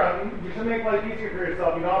the harem. You should make life easier for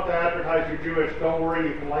yourself. You don't have to advertise you're Jewish. Don't worry,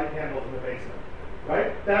 you can light candles in the basement.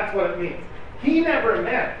 Right? That's what it means. He never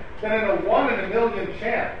meant that in a 1 in a million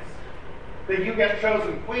chance that you get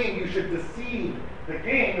chosen queen, you should deceive the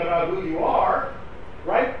king about who you are.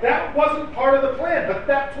 Right? That wasn't part of the plan, but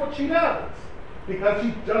that's what she does. Because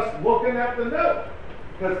she's just looking at the note.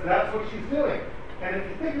 Because that's what she's doing. And if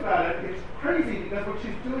you think about it, it's crazy because what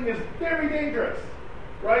she's doing is very dangerous.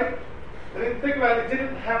 Right? And if you think about it, it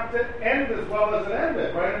didn't have to end as well as it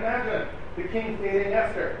ended. Right? Imagine the king's dating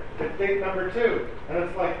Esther. It's date number 2. And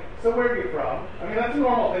it's like, so where are you from? I mean, that's a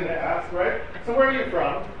normal thing to ask, right? So where are you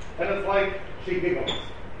from? And it's like, she giggles.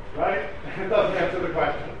 Right? And it doesn't answer the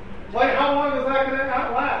question. Like, how long is that going to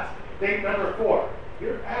outlast? Date number 4.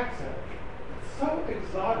 Your accent. So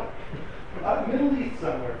exotic. Middle East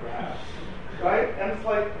somewhere, perhaps. Right? And it's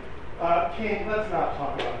like, King, let's not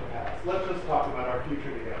talk about the past. Let's just talk about our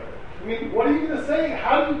future together. I mean, what are you going to say?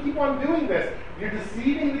 How do you keep on doing this? You're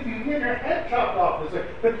deceiving that you get your head chopped off this way.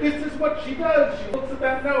 But this is what she does. She looks at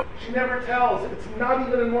that note. She never tells. It's not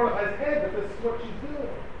even in Mordechai's head, but this is what she's doing.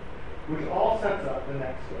 Which all sets up the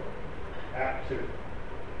next story. Act 2.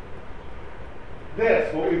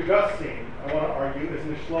 This, what we've just seen, I want to argue, is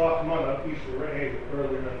Mishloach Manot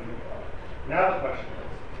earlier in the Mikvah. Now the question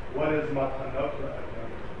is, What is Matanot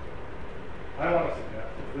La'Evyonim? I want to suggest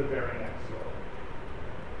it's the very next story.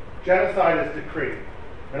 Genocide is decreed.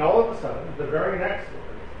 And all of a sudden, the very next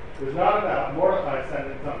story is not about Mordecai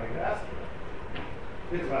sending something to Esther.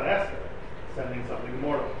 It's about Esther sending something to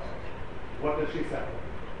Mordecai. What does she send?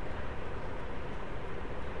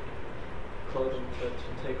 Clothes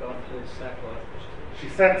to take off his sackcloth. She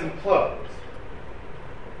sends him clothes.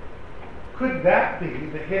 Could that be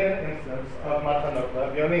the hidden instance of Matanot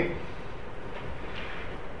La'Evyonim?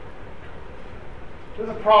 There's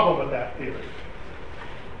a problem with that theory.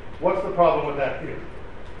 What's the problem with that theory?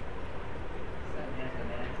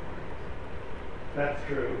 That's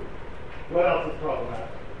true. What else is problematic?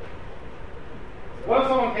 What if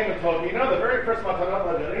someone came and told me, the very first Matanot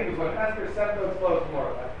La'Evyonim was when Esther sent those clothes to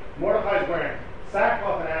Mordecai. Mordecai's wearing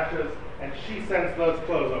sackcloth and ashes, and she sends those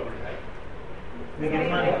clothes over to him. We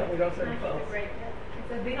don't send clothes.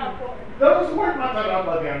 It's a big important. Those weren't Matanot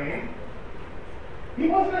La'Evyonim. He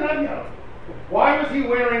wasn't an onion. Why was he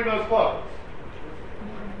wearing those clothes?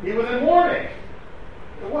 He was in mourning.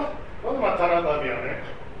 What was Matanot La'Evyonim?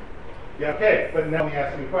 Yeah, okay, but now let me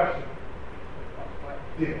ask you a question.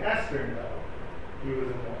 Did Esther know he was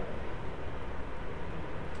in mourning?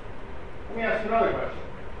 Let me ask you another question.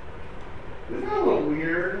 Isn't it a little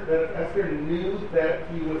weird that if Esther knew that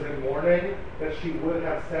he was in mourning, that she would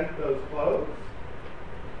have sent those clothes?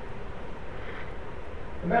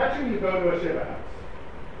 Imagine you go to a Shiva house.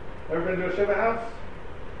 Ever been to a Shiva house?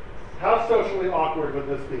 How socially awkward would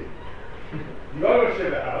this be? You go to a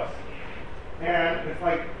Shiva house, and it's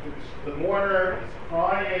like the mourner is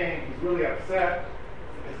crying, he's really upset,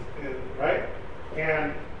 right?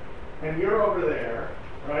 And you're over there,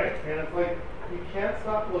 right? And it's like, you can't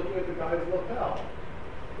stop looking at the guy's lapel.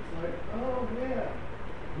 It's like, oh man,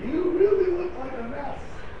 you really look like a mess.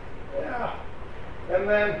 Yeah. And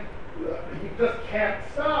then you just can't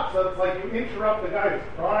stop, so it's like you interrupt the guy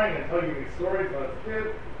who's crying and tell you these stories about his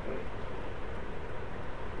kid.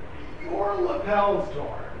 Your lapel's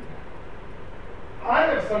torn. I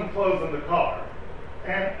have some clothes in the car,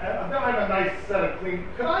 and I have a nice set of clean.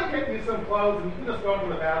 Could I get you some clothes and you can just go into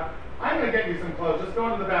the bath? I'm going to get you some clothes. Just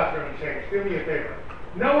go into the bathroom and change. Do me a favor.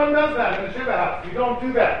 No one does that in the Shiva house. You don't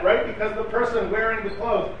do that, right? Because the person wearing the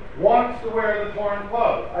clothes wants to wear the torn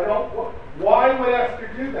clothes. Why would Esther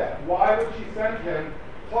do that? Why would she send him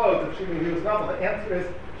clothes if she knew he was noble? The answer is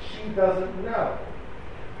she doesn't know.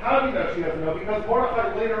 How do you know she doesn't know? Because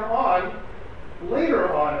Mordecai later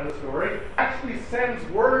on in the story, actually sends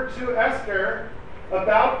word to Esther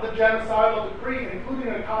about the genocidal decree, including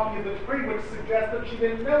a copy of the decree, which suggests that she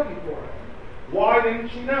didn't know beforehand. Why didn't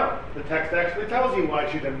she know? The text actually tells you why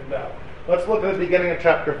she didn't know. Let's look at the beginning of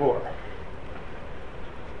chapter 4.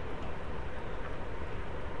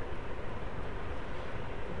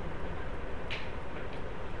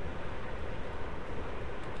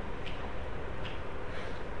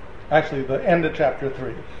 Actually, the end of chapter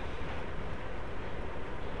 3.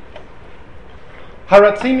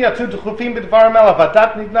 Haratzim yatzu d'chufim b'dvar melech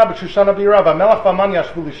v'adat nigna b'shushana b'ira v'melech v'aman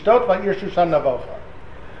yashvu l'shtot v'ir shushan navocha.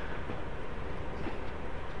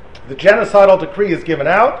 The genocidal decree is given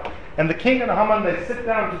out, and the king and Haman, they sit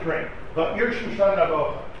down to drink. V'ir shushan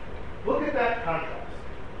navocha. Look at that contrast.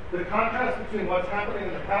 The contrast between what's happening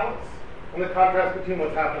in the palace and the contrast between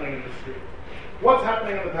what's happening in the street. What's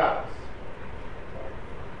happening in the palace?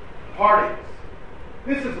 Parties.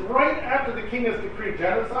 This is right after the king has decreed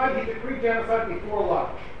genocide. He decreed genocide before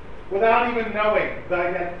lunch, without even knowing the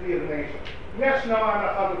identity of the nation. He doesn't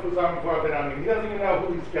even know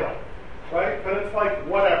who he's killing, right? But it's like,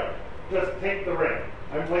 whatever. Just take the ring.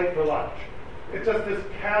 I'm late for lunch. It's just this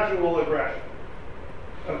casual aggression.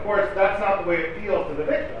 Of course, that's not the way it feels to the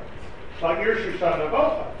victims. Like Shushan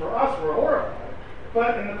Navocha. For us, we're horrified.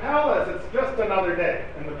 But in the palace, it's just another day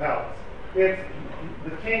in the palace. It's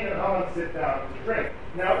the king and Haman sit down to drink.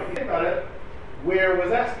 Now, if you think about it, where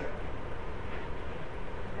was Esther?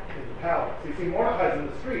 In the palace. You see, Mordecai's in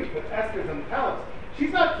the street, but Esther's in the palace.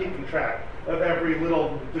 She's not keeping track of every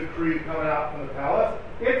little decree coming out from the palace.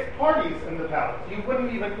 It's parties in the palace. You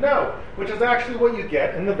wouldn't even know, which is actually what you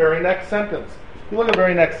get in the very next sentence. You look at the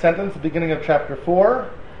very next sentence, the beginning of chapter 4.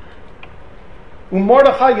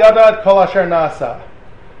 Mordechai yada et kol asher nasa.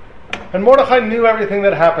 And Mordechai knew everything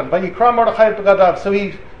that happened. Vayikra Mordechai et begadav. So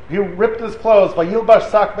he ripped his clothes. Vayilbash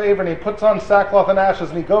sak v'aver. And he puts on sackcloth and ashes.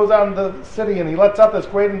 And he goes out in the city and he lets out this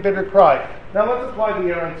great and bitter cry. Now let's apply the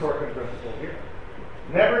Aaron Sorkin principle here.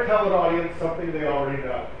 Never tell an audience something they already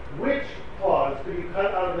know. Which clause could you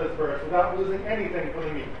cut out of this verse without losing anything from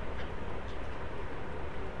the meaning?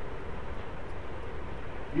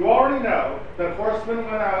 You already know that horsemen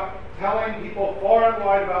went out telling people far and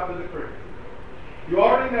wide about the decree. You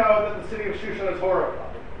already know that the city of Shushan is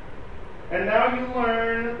horrified. And now you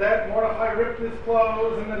learn that Mordechai ripped his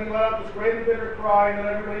clothes and then he let out this great and bitter cry and then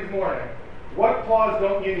everybody's mourning. What clause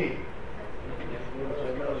don't you need?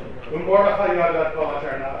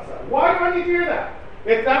 Why do I need to hear that?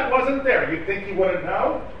 If that wasn't there, you'd think he wouldn't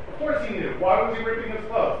know? Of course he knew. Why was he ripping his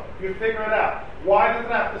clothes? You'd figure it out. Why does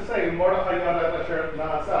it have to say Mordechai Yada Asher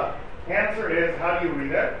Na'asa? Answer is, how do you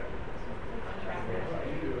read it?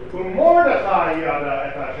 Mordechai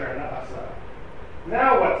Yada Asher Na'asa.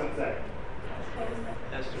 Now what's it say?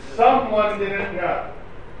 Someone didn't know.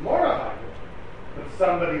 Mordechai did. But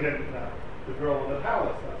somebody didn't know. The girl in the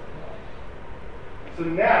palace doesn't know. So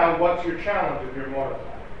now, what's your challenge if you're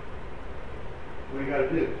Mordechai? What do you got to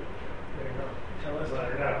do? Tell us.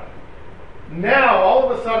 Let her know. Now, all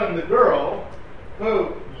of a sudden, the girl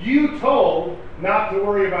who you told not to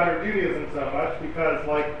worry about her Judaism so much because,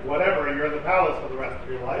 like, whatever, you're in the palace for the rest of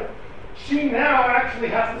your life, she now actually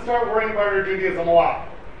has to start worrying about her Judaism a lot.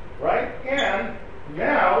 Right? And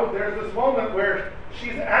now there's this moment where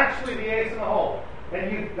she's actually the ace in the hole.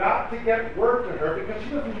 And you've got to get word to her because she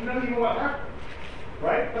doesn't know even what happened.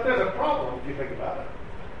 Right? But there's a problem if you think about it.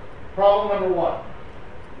 Problem number one.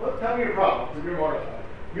 Well, tell me your problems if you're Mordechai.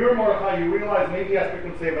 You're Mordechai, you realize maybe Esther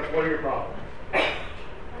can save us. What are your problems?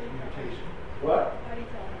 What?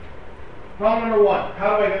 Problem number one.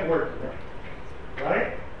 How do I get word to her?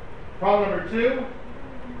 Right? Problem number two.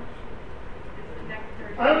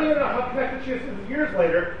 I don't even know how connected she is. This is years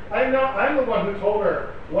later. I know I'm the one who told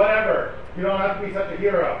her, whatever, you don't have to be such a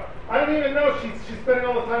hero. I don't even know she's spending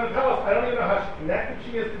all the time in the palace. I don't even know how connected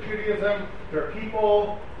she is to Judaism, to her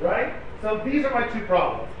people, right? So these are my two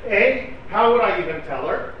problems. A, how would I even tell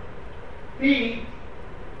her? B,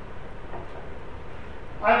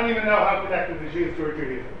 I don't even know how connected she is to her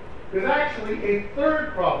Judaism. There's actually a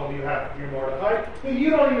third problem you have with your Mordechai that you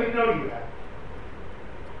don't even know you have,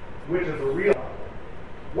 which is a real problem.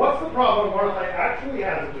 What's the problem Mordechai actually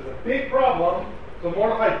has, which is a big problem, so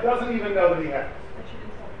Mordechai doesn't even know that he has?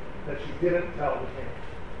 That she didn't tell the king.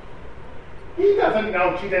 He doesn't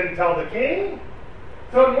know she didn't tell the king.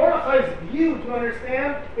 So in Mordechai's view, do you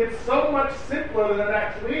understand? It's so much simpler than it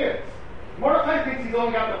actually is. Mordechai thinks he's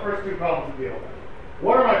only got the first two problems to deal with.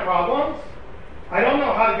 What are my problems? I don't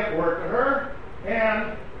know how to get word to her,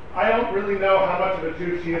 and I don't really know how much of a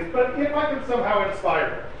Jew she is, but if I can somehow inspire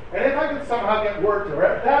her, and if I can somehow get word to her,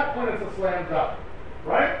 at that point it's a slam dunk.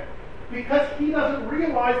 Right? Because he doesn't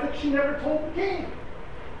realize that she never told the king.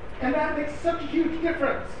 And that makes such a huge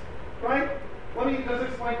difference, right? Let me just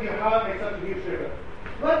explain to you how that makes such a huge difference.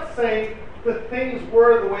 Let's say the things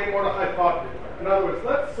were the way Mordechai thought they were. In other words,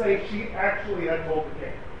 let's say she actually had told the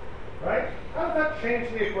king, right? How does that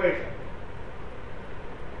change the equation?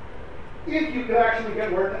 If you could actually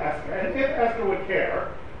get word to Esther, and if Esther would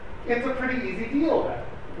care, it's a pretty easy deal then,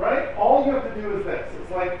 right? All you have to do is this.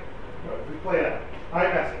 It's like, we play it out. I'm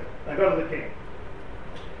Esther. I go to the king.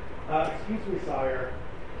 Excuse me, sire.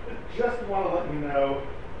 I just want to let you know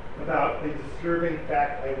about a disturbing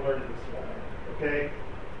fact I learned this morning. Okay?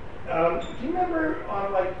 Do you remember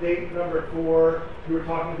on like date number 4, you were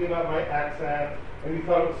talking to me about my accent, and you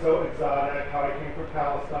thought it was so exotic, how I came from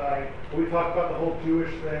Palestine, and we talked about the whole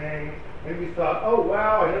Jewish thing, and you thought, oh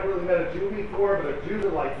wow, I never really met a Jew before, but if Jews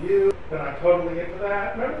are like you, then I'm totally into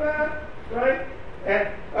that. Remember that? Right? And,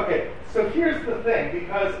 okay, so here's the thing,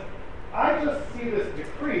 because I just see this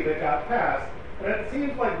decree that got passed, and it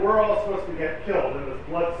seems like we're all supposed to get killed in this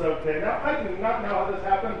blood-soaked day. Now, I do not know how this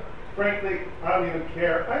happened. Frankly, I don't even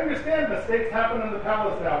care. I understand mistakes happen in the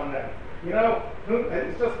palace now and then. You know,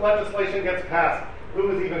 it's just legislation gets passed. Who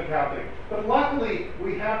is even counting? But luckily,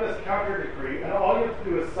 we have this counter decree, and all you have to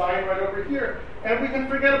do is sign right over here, and we can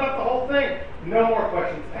forget about the whole thing. No more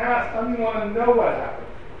questions asked. I don't even want to know what happened.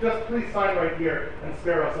 Just please sign right here and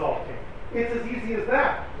spare us all, King. It's as easy as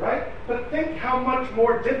that, right? But think how much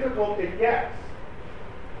more difficult it gets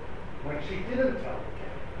when she didn't tell the king.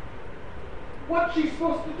 What's she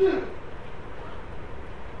supposed to do?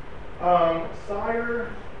 Sire,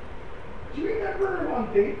 do you remember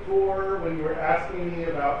on date 4 when you were asking me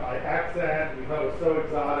about my accent? You thought it was so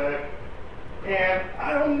exotic. And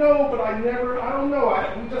I don't know, but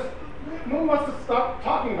we must have stopped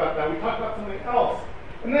talking about that. We talked about something else.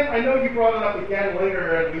 And then I know you brought it up again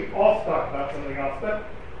later, and we all talked about something else. But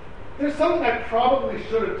there's something I probably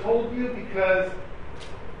should have told you because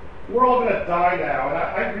we're all going to die now, and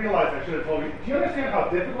I realize I should have told you. Do you understand how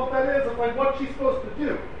difficult that is? It's like, what's she supposed to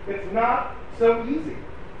do? It's not so easy.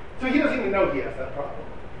 So he doesn't even know he has that problem.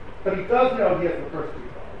 But he does know he has the first 2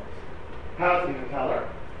 problems. How does he even tell her?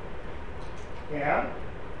 And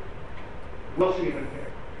will she even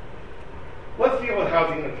care? Let's deal with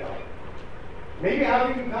how's he going to tell her. Maybe how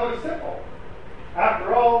you can tell is simple.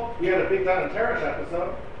 After all, he had a Big Time and Teresh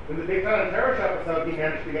episode. In the Big Time and Teresh episode, he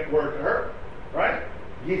managed to get word to her, right?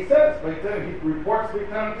 He says, he reports Big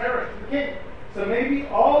Time and Teresh to the king. So maybe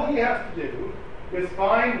all he has to do is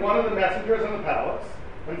find one of the messengers in the palace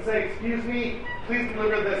and say, excuse me, please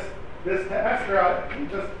deliver this to Esther.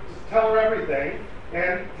 Just tell her everything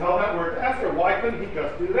and tell that word to Esther. Why couldn't he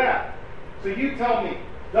just do that? So you tell me,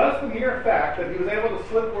 does the mere fact that he was able to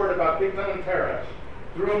slip word about Big Time and Teresh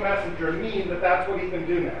through a messenger mean that that's what he can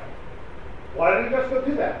do now? Why didn't he just go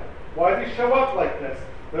do that? Why did he show up like this,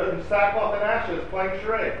 in sackcloth and ashes, playing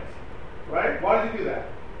charades? Right? Why did he do that?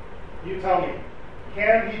 You tell me.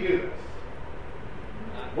 Can he do this?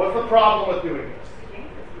 What's the problem with doing this?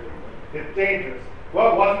 It's dangerous.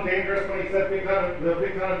 Well, it wasn't dangerous when he said the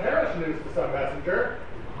Big Time and Teresh news to some messenger.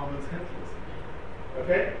 Muhammad's senseless.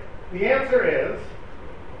 Okay? The answer is,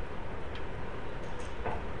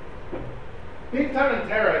 Big Time and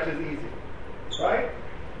Teresh is easy, right?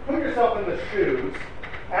 Put yourself in the shoes,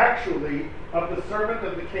 actually, of the servant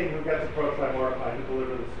of the king who gets approached by Mordecai to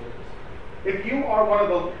deliver the news. If you are one of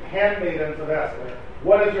the handmaidens of Esther,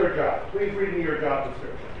 what is your job? Please read me your job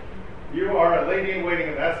description. You are a lady in waiting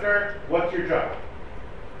of Esther. What's your job?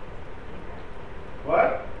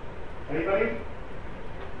 What? Anybody?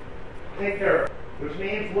 Take care of her. Which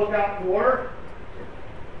means look out for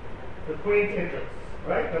the queen's interests.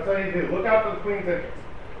 Right? That's what you do. Look out for the queen's interests.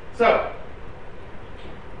 So,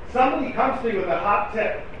 somebody comes to me with a hot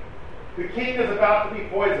tip. The king is about to be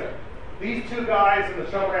poisoned. These two guys in the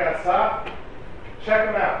Shomer Asaf, check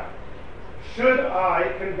them out. Should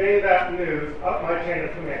I convey that news up my chain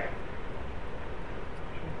of command?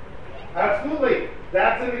 Absolutely.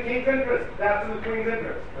 That's in the king's interest. That's in the queen's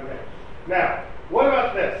interest. Okay. Now, what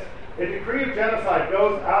about this? A decree of genocide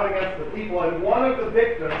goes out against the people, and one of the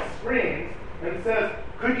victims screams and says,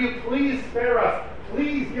 could you please spare us?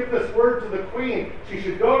 Please give this word to the queen. She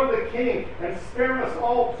should go to the king and spare us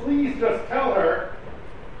all. Please just tell her.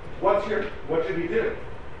 What should you do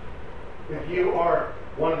if you are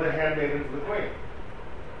one of the handmaidens of the queen?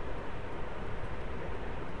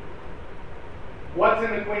 What's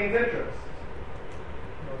in the queen's interest?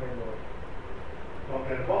 Don't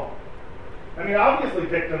get involved. I mean, obviously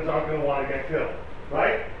victims aren't going to want to get killed,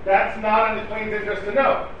 right? That's not in the queen's interest to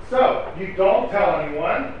know. So, you don't tell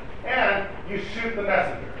anyone, and you shoot the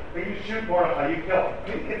messenger. Or you shoot Mordecai, you kill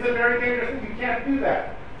him. It's a very dangerous thing. You can't do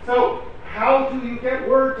that. So, how do you get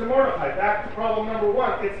word to Mordecai? Back to problem number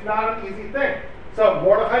one. It's not an easy thing. So,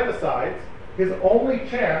 Mordecai decides his only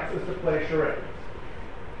chance is to play charades.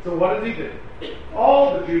 So, what does he do?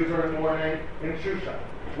 All the Jews are in mourning in Shushan.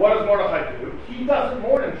 What does Mordecai do? He doesn't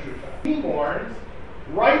mourn in Shushan. He mourns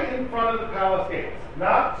right in front of the palace gates.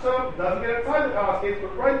 Not so, doesn't get inside the palace gates,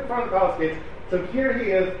 but right in front of the palace gates. So here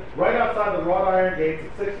he is, right outside the wrought iron gates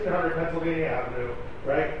at 1600 Pennsylvania Avenue,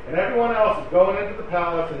 right? And everyone else is going into the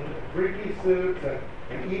palace in three-piece suits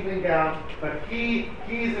and evening gowns, but he's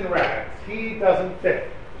in rags. He doesn't fit.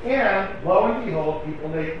 And lo and behold, people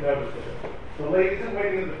make notice of it. The ladies in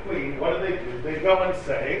waiting of the queen, what do? They go and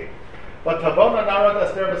say, but Tabona Narad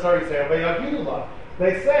Esther Basari Sayavayagilullah.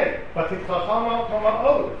 They say, but Tichachama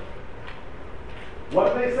Toma'od.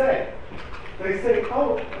 What do they say? They say,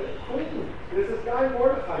 oh, queen, there's this guy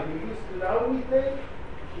Mordecai you used to know, we think.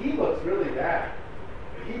 He looks really bad.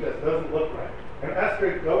 He just doesn't look right. And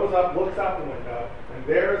Esther goes up, looks out the window, and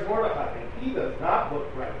there is Mordecai, and he does not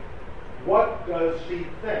look right. What does she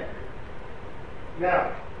think?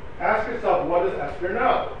 Now, ask yourself, what does Esther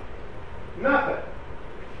know? Nothing.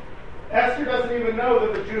 Esther doesn't even know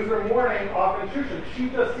that the Jews are mourning off in Shushan. She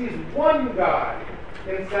just sees one guy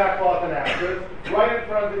in sackcloth and ashes right in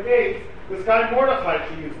front of the gates. This guy Mordecai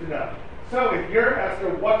she used to know. So if you're Esther,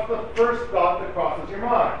 what's the first thought that crosses your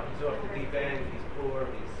mind? He's off the deep end, he's poor,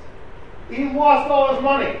 He lost all his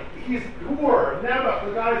money. He's poor. Nebuch,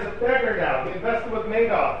 the guy's a beggar now. He invested with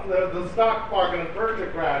Madoff. The stock market in Persia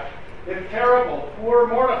crashed. It's terrible. Poor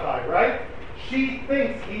Mordecai, right? She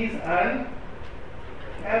thinks he's an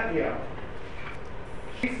Evion.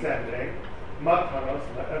 She's sending Matanos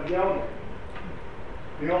Evion.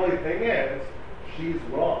 The only thing is, she's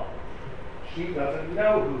wrong. She doesn't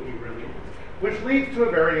know who he really is. Which leads to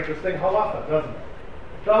a very interesting halacha, doesn't it?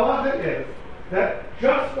 The halacha is that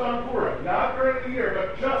just on Purim, not during the year,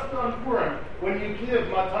 but just on Purim, when you give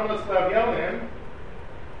Matanos Evion,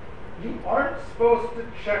 you aren't supposed to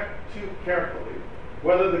check too carefully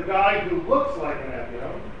whether the guy who looks like an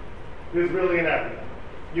Evion is really an Evion.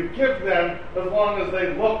 You give them as long as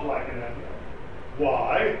they look like an Evion.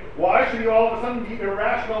 Why? Why should you all of a sudden be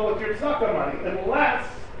irrational with your tzedakah money? Unless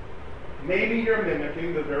maybe you're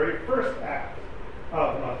mimicking the very first act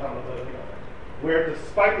of Matanos Evion. where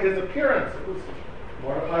despite his appearances,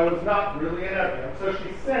 Mordechai was not really an Evian. And so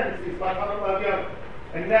she sends these 500 Lavyanim.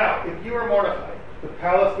 And now, if you are Mordechai, the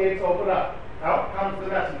palace gates open up. Out comes the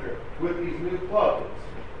messenger with these new clothes.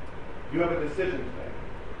 You have a decision to make.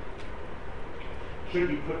 Should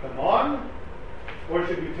you put them on, or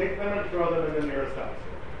should you take them and throw them in the nearest dumpster?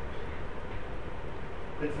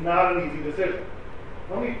 It's not an easy decision.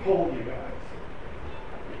 Let me poll you guys.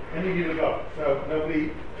 I need you to vote, so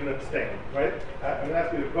nobody can abstain, right? I'm going to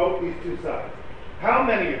ask you to vote these two sides. How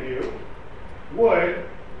many of you would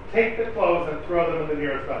take the clothes and throw them in the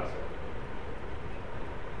nearest dumpster?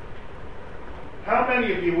 How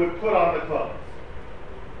many of you would put on the clothes?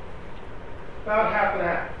 About half and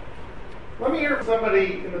half. Let me hear from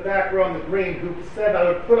somebody in the back row in the green who said I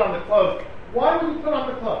would put on the clothes. Why would you put on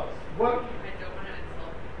the clothes? What? I don't want to insult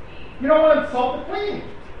the queen. You don't want to insult the queen.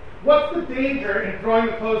 What's the danger in throwing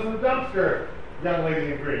the clothes in the dumpster, young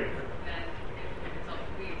lady in green? Then if you insult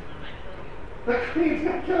the queen, someone might kill you. The queen's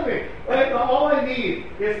gonna kill me. Like, all I need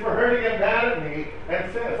is for her to get mad at me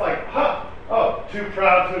and say, it's like, oh, too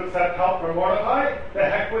proud to accept help from Mordechai? The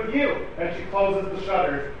heck with you. And she closes the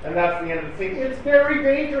shutters, and that's the end of the scene. It's very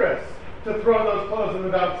dangerous to throw those clothes in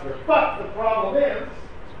the dumpster. But the problem is,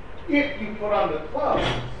 if you put on the clothes,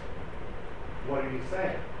 what are you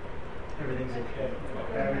saying? Everything's okay.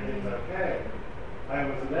 Everything's okay. I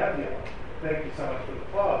was a nebula. Thank you so much for the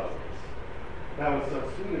clothes. That was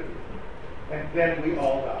so sweet of you. And then we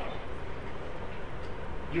all die.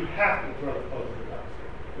 You have to throw the clothes in the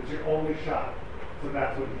dumpster. It's your only shot. So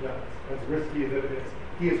that's what he does. As risky as it is.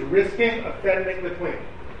 He is risking offending the queen.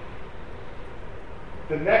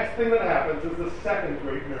 The next thing that happens is the second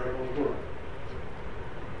great miracle of the world.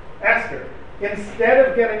 Esther, instead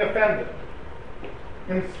of getting offended,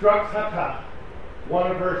 instructs Hatach,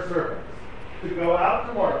 one of her servants, to go out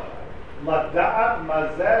to Mordechai. Lada'at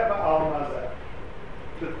mazeh al mazeh.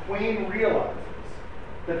 The queen realizes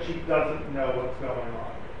that she doesn't know what's going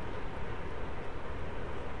on.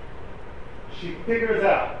 She figures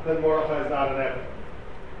out that Mordechai is not an Evian,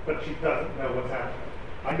 but she doesn't know what's happening.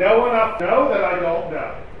 I know enough to know that I don't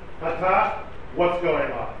know. Hatach, what's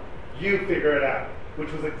going on? You figure it out,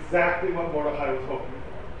 which was exactly what Mordechai was hoping for.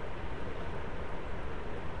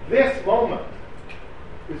 This moment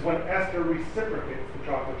is when Esther reciprocates the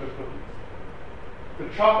chocolate chip cookies. The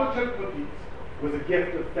chocolate chip cookies was a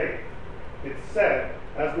gift of faith. It said,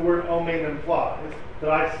 as the word omen implies,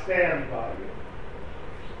 that I stand by you.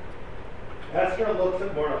 Esther looks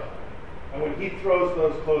at Mordechai, and when he throws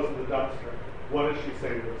those clothes in the dumpster, what does she say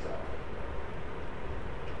to herself?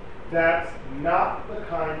 That's not the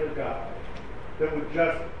kind of guy that would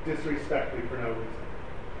just disrespect me for no reason.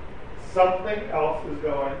 Something else is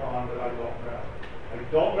going on that I don't know. I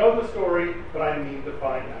don't know the story, but I need to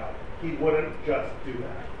find out. He wouldn't just do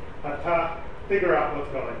that. Hatach, figure out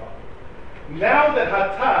what's going on. Now that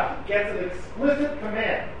Hatach gets an explicit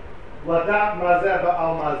command, Ladat mazeh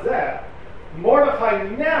al mazeh, Mordechai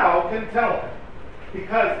now can tell him,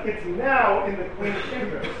 because it's now in the queen's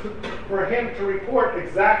interest for him to report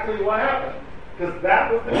exactly what happened, because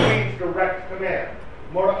that was the queen's direct command.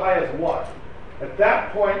 Mordechai has won. At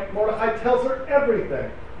that point, Mordechai tells her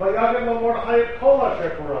everything. Vayagim lo Mordechai et kol asher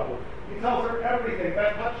karahu. He tells her everything.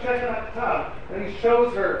 And he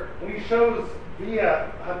shows her, and he shows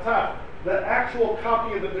via Hatach the actual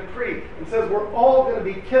copy of the decree, and says we're all going to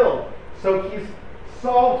be killed. So he's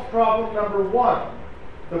solved problem number one.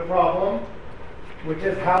 The problem, which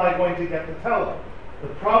is how am I going to get to tell him? The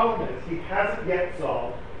problem is he hasn't yet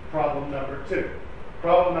solved problem number two.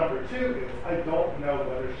 Problem number two is I don't know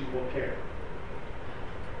whether she will care.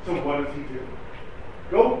 So what does he do?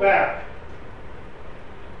 Go back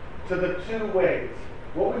to the two ways.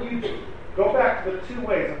 What would you do? Go back to the two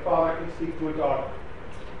ways a father can speak to a daughter.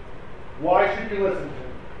 Why should you listen to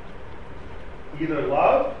him? Either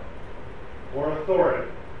love or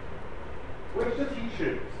authority. Which does he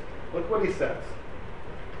choose? Look what he says.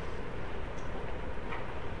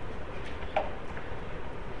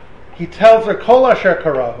 He tells her, Kol asher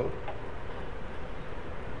karahu.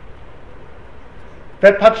 He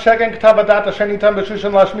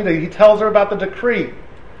tells her about the decree.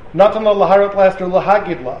 Natan lo laharat laster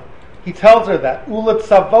lahagidla. He tells her that. Ulat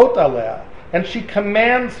savot aleh. And she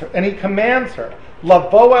commands her, and he commands her,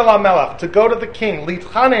 lavo el hamelach, to go to the king,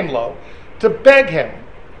 litchanim lo, to beg him,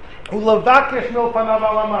 ulavakesh milpanav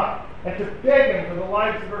alama, and to beg him for the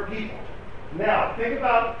lives of her people. Now, think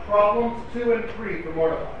about problems 2 and 3 for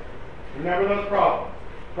Mordechai. Remember those problems.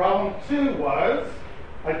 Problem 2 was,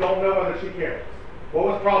 I don't know whether she cares. What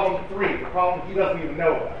was problem 3? The problem he doesn't even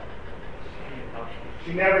know about.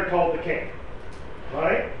 She never told the king.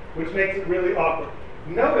 Right? Which makes it really awkward.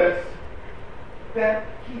 Notice that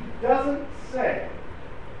he doesn't say,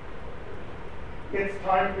 it's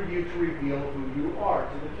time for you to reveal who you are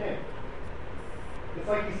to the king. It's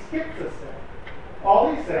like he skips a step.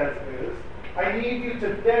 All he says is, I need you to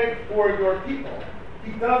beg for your people.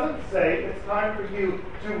 He doesn't say it's time for you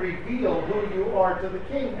to reveal who you are to the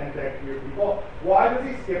king and beg for your people. Why does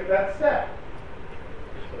he skip that step?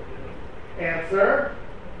 Answer,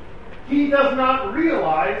 he does not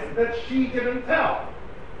realize that she didn't tell.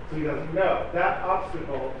 So he doesn't know. That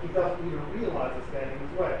obstacle, he doesn't even realize is standing in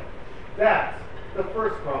his way. That's the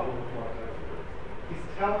first problem with Mordechai's words.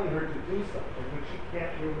 He's telling her to do something which she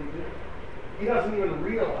can't really do. He doesn't even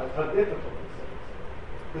realize how difficult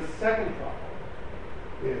this is. The second problem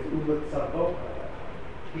is ulitzavocha.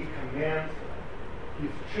 He commands her.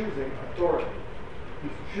 He's choosing authority.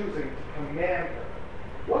 He's choosing to command her.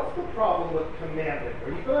 What's the problem with commanding her?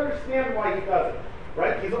 You can understand why he does it,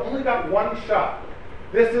 right? He's only got one shot.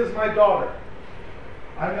 This is my daughter.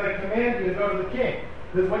 I'm going to command you to go to the king.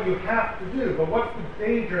 This is what you have to do. But what's the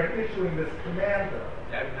danger in issuing this command to her?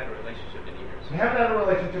 They haven't had a relationship in years. They haven't had a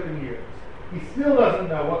relationship in years. He still doesn't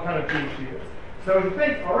know what kind of Jew she is. So he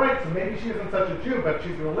thinks, all right, so maybe she isn't such a Jew, but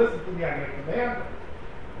she's going to listen to me. I'm going to command her.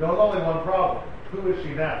 There's only one problem. Who is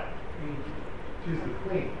she now? She's the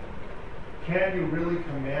queen. Can you really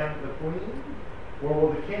command the queen? Or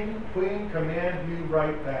will the queen command you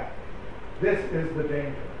right back? This is the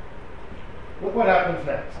danger. Look what happens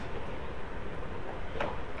next.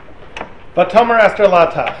 Vatomer Esther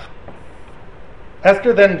Latach.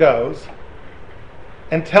 Esther then goes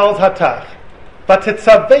and tells Hatach,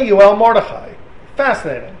 Vatitzaveyu el Mordechai.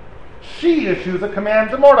 Fascinating. She issues a command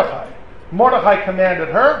to Mordechai. Mordechai commanded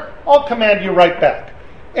her, I'll command you right back.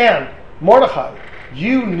 And Mordechai,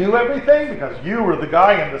 you knew everything because you were the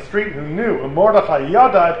guy in the street who knew. Mordechai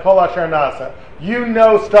yada et kol asher nasa. You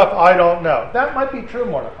know stuff I don't know. That might be true,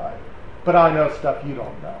 Mordechai, but I know stuff you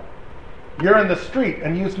don't know. You're in the street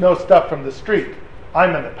and you know stuff from the street.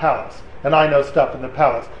 I'm in the palace and I know stuff in the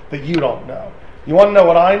palace that you don't know. You want to know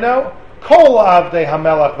what I know? Kol avdei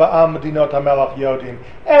hamelach va'am medinot hamelach yodim.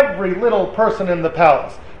 Every little person in the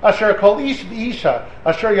palace, asher kol ish v'isha,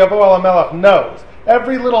 asher yavo al hamelach knows.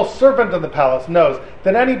 Every little servant in the palace knows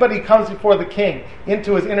that anybody comes before the king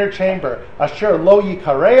into his inner chamber, asher lo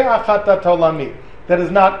yikarei achatat olamit, that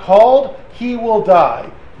is not called, he will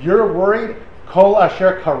die. You're worried, kol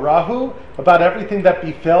asher karahu, about everything that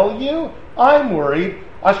befell you? I'm worried,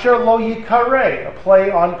 asher lo yikarei, a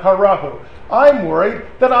play on karahu. I'm worried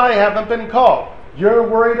that I haven't been called. You're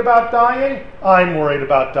worried about dying? I'm worried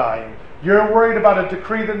about dying. You're worried about a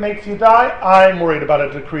decree that makes you die? I'm worried about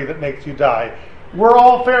a decree that makes you die. We're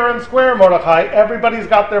all fair and square, Mordechai. Everybody's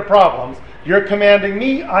got their problems. You're commanding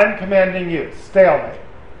me, I'm commanding you. Stalemate.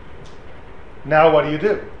 Now what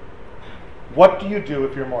do? What do you do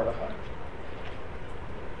if you're Mordechai?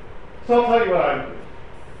 So I'll tell you what I would do.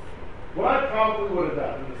 What I probably would have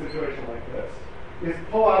done in a situation like this is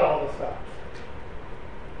pull out all the stops.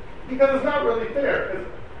 Because it's not really fair.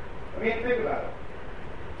 Think about it.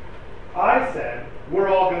 I said, we're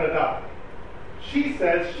all going to die. She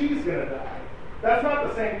says she's going to die. That's not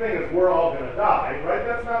the same thing as we're all going to die, right?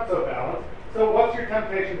 That's not so balanced. So what's your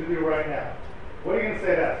temptation to do right now? What are you going to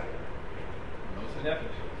say to Esther? Most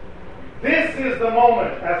ineffective. This is the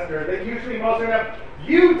moment, Esther, that usually most ineffective.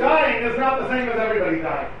 You dying is not the same as everybody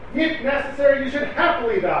dying. If necessary, you should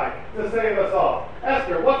happily die to save us all.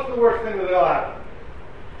 Esther, what's the worst thing that'll happen?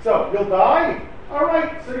 So, you'll die? All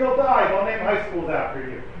right, so you'll die. I'll name high schools after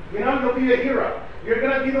you. You'll be a hero. You're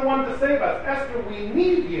going to be the one to save us. Esther, we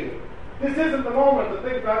need you. This isn't the moment to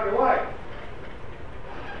think about your life.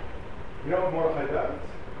 You know what Mordechai does?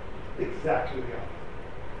 Exactly the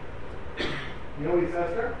opposite. You know what he says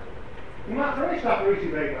to her?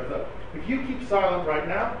 If you keep silent right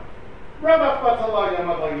now, gotta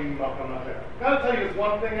tell you this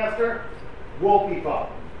one thing, Esther, we'll be fine.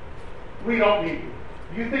 We don't need you.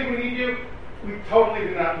 You think we need you? We totally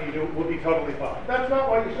do not need you. We'll be totally fine. That's not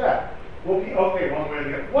why you should. We'll be okay one way or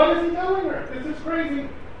the other. What is he telling her? This is crazy.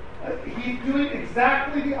 He's doing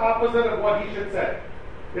exactly the opposite of what he should say.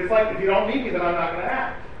 It's like, if you don't need me, then I'm not going to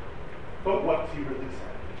act. But what's he really saying?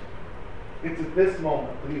 It's at this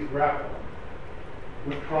moment that he's grappling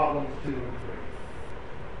with problems 2 and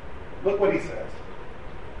 3. Look what he says.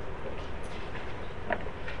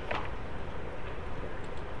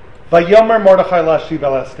 Vayomer Mordechai lashiv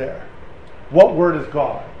el Esther. What word is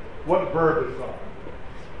gone? What verb is gone?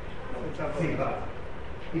 Siva.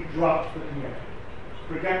 He drops the command.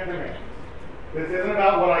 Forget commands. This isn't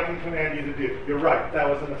about what I can command you to do. You're right, that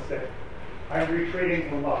was a mistake. I'm retreating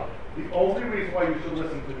to love. The only reason why you should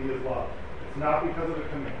listen to me is love. It's not because of a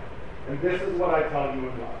command. And this is what I tell you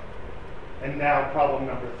in love. And now problem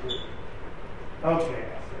number 3. Okay,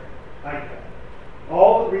 Esther, I get it.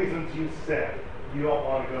 All the reasons you said you don't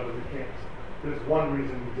want to go to the kings, there's one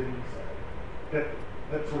reason you didn't say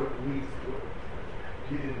that sort of leads to it.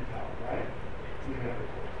 You didn't tell, right? You never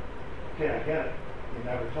told. Okay, I get it. You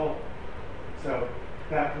never told. So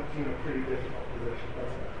that puts you in a pretty difficult position,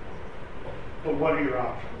 doesn't it? But what are your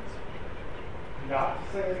options? Not to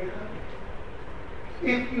say anything?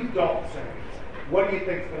 If you don't say anything, what do you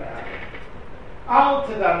think is going to happen?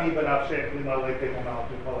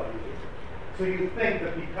 So you think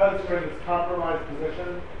that because you're in this compromised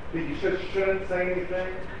position, that you shouldn't say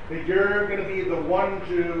anything, that you're going to be the one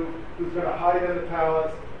Jew who's going to hide in the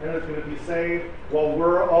palace and is going to be saved while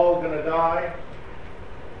we're all going to die?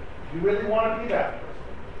 You really want to be that person?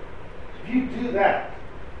 If you do that,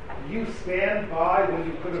 you stand by when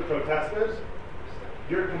you could have protested,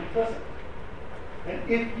 you're complicit. And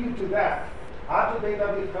if you do that,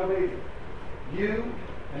 you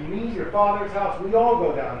and me, your father's house, we all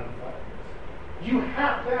go down in flames. You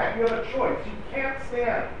have to act. You have a choice. You can't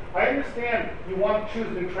stand. I understand you want to choose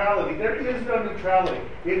neutrality. There is no neutrality.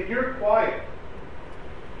 If you're quiet,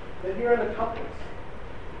 then you're an accomplice.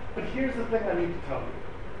 But here's the thing I need to tell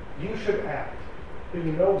you. You should act. And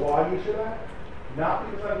you know why you should act? Not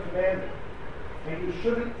because I'm commanding. And you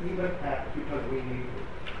shouldn't even act because we need you.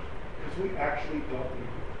 Because we actually don't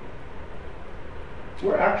need you.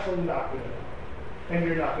 We're actually not going to die. And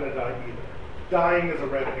you're not going to die either. Dying is a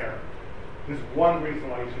red herring. There's one reason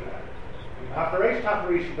why you should act.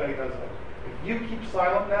 If you keep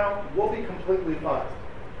silent now, we'll be completely fine.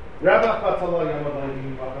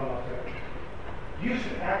 You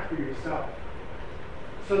should act for yourself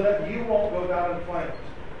so that you won't go down in flames.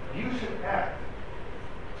 You should act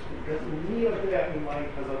because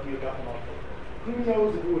who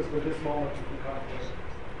knows if it was for this moment you become king?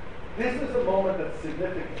 This is a moment that's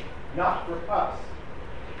significant, not for us.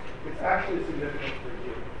 It's actually significant for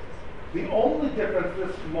you. The only difference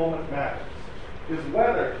this moment matters is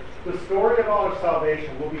whether the story of our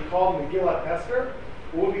salvation will be called Megillat Esther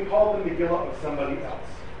or will be called the Megillah of somebody else.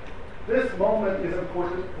 This moment is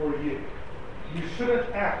important for you. You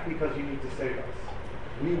shouldn't act because you need to save us.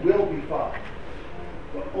 We will be fine.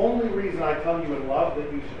 The only reason I tell you in love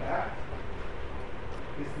that you should act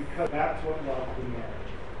is because that's what love demands.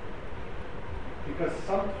 Because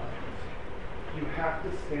sometimes you have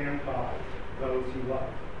to stand by those you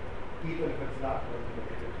love, even if it's not going to make a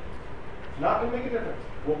difference. It's not going to make a difference.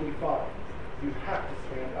 We'll be fine. You have to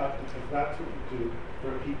stand up because that's what you do for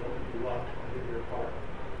people that you love and that you're a part of.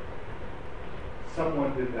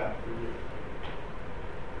 Someone did that for you.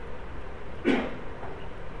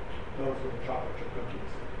 Those were the chocolate chip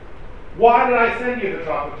cookies. Why did I send you the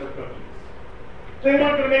chocolate chip cookies? They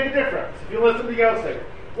weren't going to make a difference. If you listen to Yosef,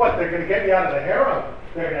 what, they're going to get you out of the harem?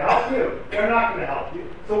 They're going to help you. They're not going to help you.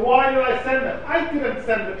 So why did I send them? I didn't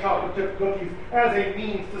send the chocolate chip cookies as a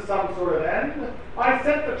means to some sort of end. I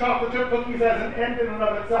sent the chocolate chip cookies as an end in and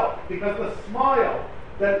of itself because the smile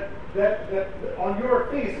that on your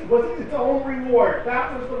face was its own reward.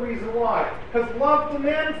 That was the reason why. Because love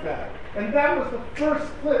demands that. And that was the first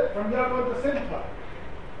flip from Yaakov to Simcha.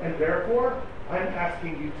 And therefore, I'm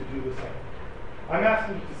asking you to do the same. I'm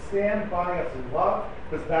asking you to stand by us in love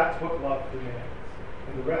because that's what love demands.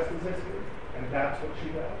 And the rest is history. And that's what she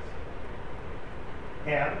does.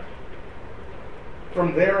 And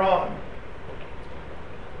from there on,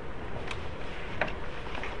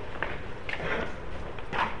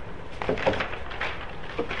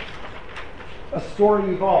 a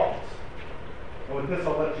story evolves. And with this,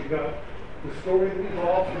 I'll let you go. The story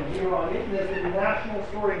evolves from here on in. There's the national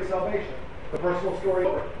story of salvation. The personal story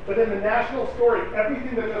over. But in the national story,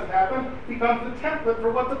 everything that just happened becomes the template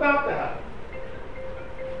for what's about to happen.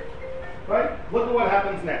 Right? Look at what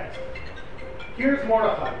happens next. Here's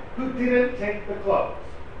Mordechai, who didn't take the clothes.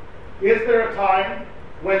 Is there a time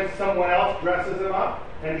when someone else dresses him up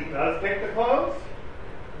and he does take the clothes?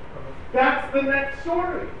 That's the next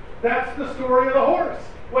story. That's the story of the horse.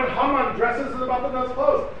 When Haman dresses him up in those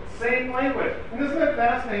clothes, same language. And isn't it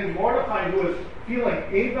fascinating? Mordechai, who is feeling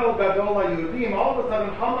Evel Gadol HaYudim, all of a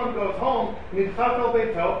sudden Haman goes home, Nidchafel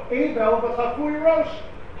Beito, Evel V'chafui Rosh.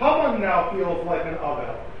 Haman now feels like an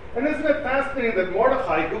Avel. And isn't it fascinating that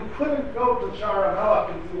Mordechai, who couldn't go to Shar HaMelech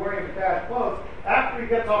because he's wearing the bad clothes, after he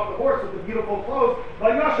gets off the horse with the beautiful clothes,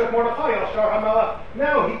 Vayashav Mordechai al Shar HaMelech,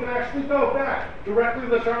 now he can actually go back directly to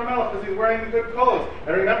the Shar HaMelech because he's wearing the good clothes.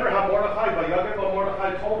 And remember how Mordechai, Vayagav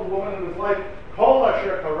Mordechai, told the woman in his life, Kol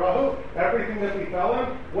asher karahu, everything that befell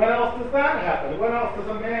him. When else does that happen? When else does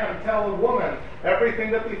a man tell a woman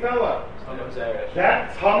everything that befell him? Haman Zeresh.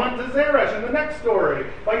 That's Haman to Zeresh in the next story.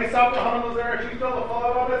 Vayisavta Haman Zeresh Yishto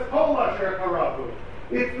l'chol es kol asher karahu.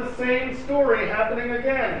 It's the same story happening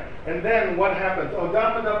again. And then what happens?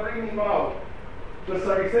 Odam medabrim imo. The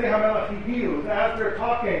Sarisei HaMelech Higilu, as they're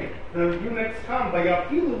talking, the eunuchs come,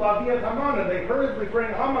 Vayakilu Laviat Haman, and they hurriedly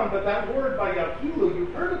bring Haman, but that word Vayakilu,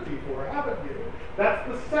 you've heard it before, haven't you? That's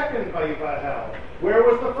the second Vayivahel. Where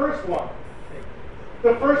was the first one?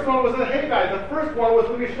 The first one was the Haggai. The first one was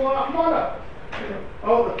the Mishloach Manot.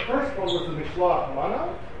 Oh, the first one was the Mishloach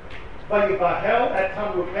Manot? Vayivahel et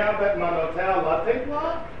Tamrukel et Manotel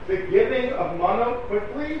Latikla, the giving of Manot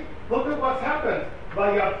quickly. Look at what's happened.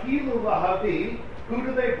 Vayakilu Lahavi. Who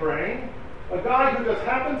do they bring? A guy who just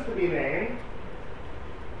happens to be named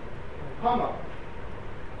Haman.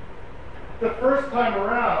 The first time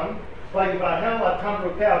around, the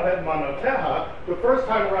first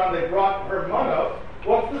time around they brought her Manot.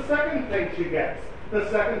 What's the second thing she gets? The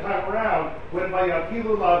second time around, when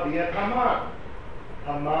Vayakilu Laviat Haman.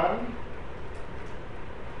 Haman?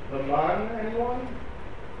 The man, anyone?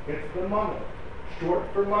 It's the Manot. Short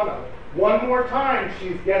for Manot. One more time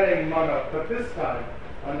she's getting Manot, but this time,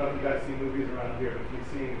 I don't know if you guys see movies around here, but you've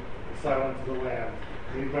seen The Silence of the Lambs.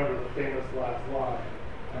 You remember the famous last line,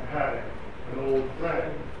 I'm having an old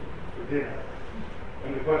friend for dinner.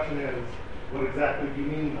 And the question is, what exactly do you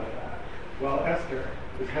mean by that? Well, Esther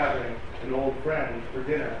is having an old friend for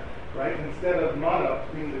dinner, right? Instead of Manot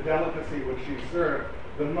being the delicacy which she served,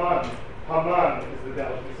 the man, Haman, is the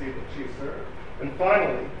delicacy that she served. And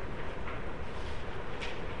finally,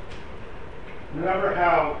 remember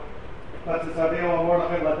how and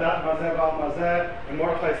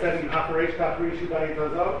Mordechai said,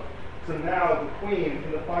 so now the queen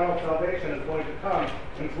in the final salvation is going to come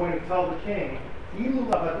and is going to tell the king, if we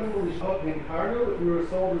were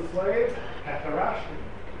sold as slaves,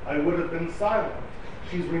 I would have been silent.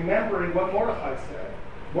 She's remembering what Mordechai said.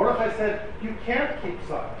 Mordechai said, you can't keep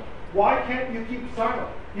silent. Why can't you keep silent?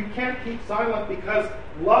 You can't keep silent because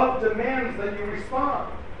love demands that you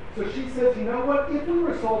respond. So she says, you know what? If we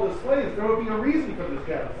were sold as slaves, there would be a reason for this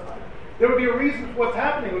genocide. There would be a reason for what's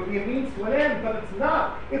happening. It would be a means to an end, but it's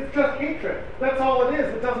not. It's just hatred. That's all it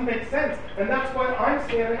is. It doesn't make sense. And that's why I'm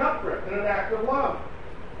standing up for it in an act of love.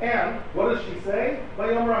 And what does she say? What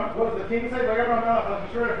does the king say?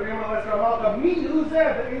 Mi who?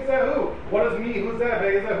 What does mi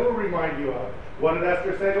who remind you of? What did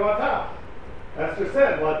Esther say to Atah? Esther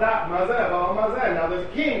said, Ladat mazeh ba'al mazeh. Now there's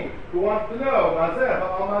a king who wants to know, mazeh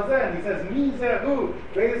ba'al mazeh. And he says, Mi zehu,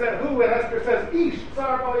 ve'zehu. And Esther says, Ish,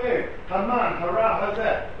 sar ba'oyev, Haman, hara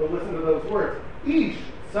hazeh. But listen to those words. Ish,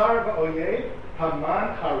 sar ba'oyev,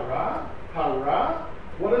 Haman, hara, hara.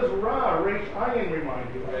 What does Ra, Reish Ayin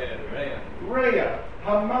remind you of? Reya.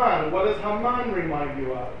 Haman, what does Haman remind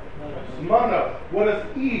you of? Manot. What does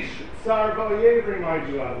Ish, sar ba'oyev remind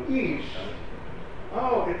you of? Ish.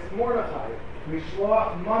 Oh, it's Mordechai.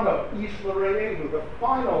 Mishloach Manot, Ish l'reyehu, the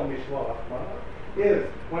final Mishloach Manot, is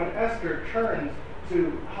when Esther turns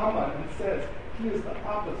to Haman and says, he is the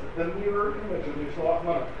opposite, the mirror image of Mishloach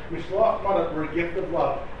Manot. Mishloach Manot were a gift of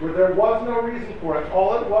love, where there was no reason for it.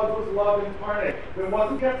 All it was love incarnate. There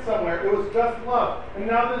wasn't get somewhere, it was just love. And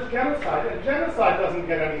now there's genocide, and genocide doesn't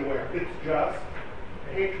get anywhere. It's just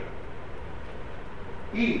hatred.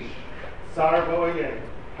 Ish, sar bo'oyev,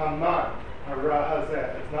 Haman, hara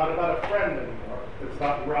hazeh. It's not about a friend anymore. It's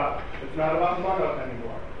about Ra. It's not about Manot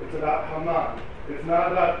anymore. It's about Haman. It's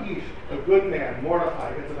not about Ish, a good man,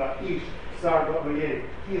 Mordechai. It's about Ish, sar bo'oyev.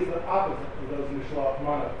 He is the opposite of those Mishloach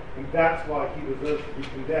Manot. And that's why he deserves to be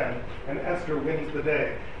condemned. And Esther wins the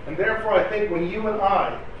day. And therefore I think when you and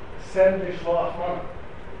I send Mishloach Manot,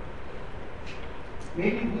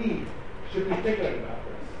 maybe we should be thinking about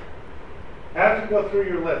this. As you go through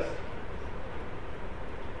your list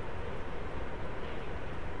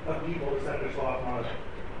of people to send Mishloach Manot,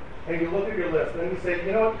 and you look at your list, and then you say,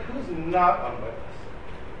 you know what, who's not on my list?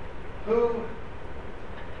 Who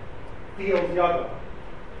feels yaga,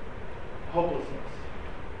 hopelessness?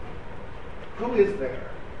 Who is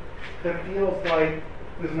there that feels like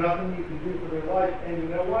there's nothing you can do for their life, and you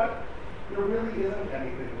know what? There really isn't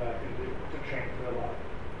anything that I can do to change their life.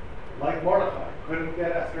 Like Mordechai couldn't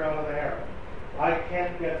get Esther out of the harem. I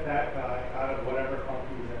can't get that guy out of whatever funk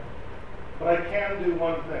he's in. But I can do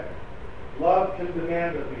one thing. Love can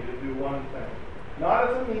demand of me to do one thing. Not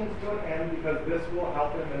as a means to an end, because this will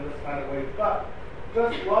help him in this kind of way, but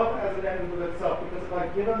just love as an end with itself. Because if I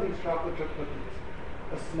give him these chocolate chip cookies,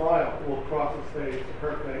 a smile will cross his face,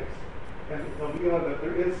 her face, and he'll feel that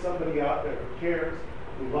there is somebody out there who cares,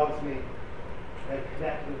 who loves me, and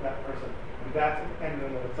connect with that person. And that's an end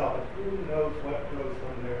in itself. And who knows what goes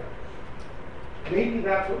from there? Maybe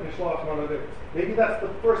that's what Mishloach Manot is. Maybe that's the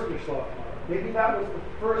first Mishloach Manot. Maybe that was the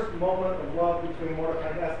first moment of love between Mordecai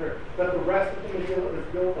and Esther that the rest of the Megillah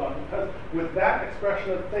is built on. Because with that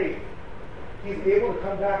expression of faith, he's able to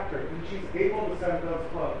come back to her, and she's able to send those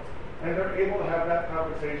clothes. And they're able to have that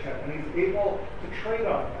conversation, and he's able to trade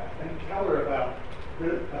on that and tell her about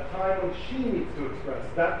a time when she needs to express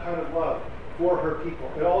that kind of love for her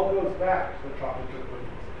people. It all goes back to the chocolate chip cookies.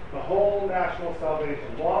 The whole national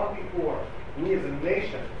salvation, long before we as a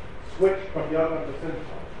nation switched from Yavin to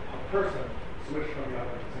Simcha, a person switched from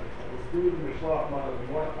Yavin to Simcha. It was through the Mishloach Manot and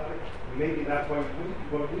Mordechai. Maybe that's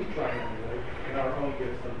what we try and emulate in our own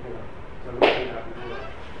gifts and form. So we're really happy to do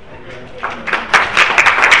that.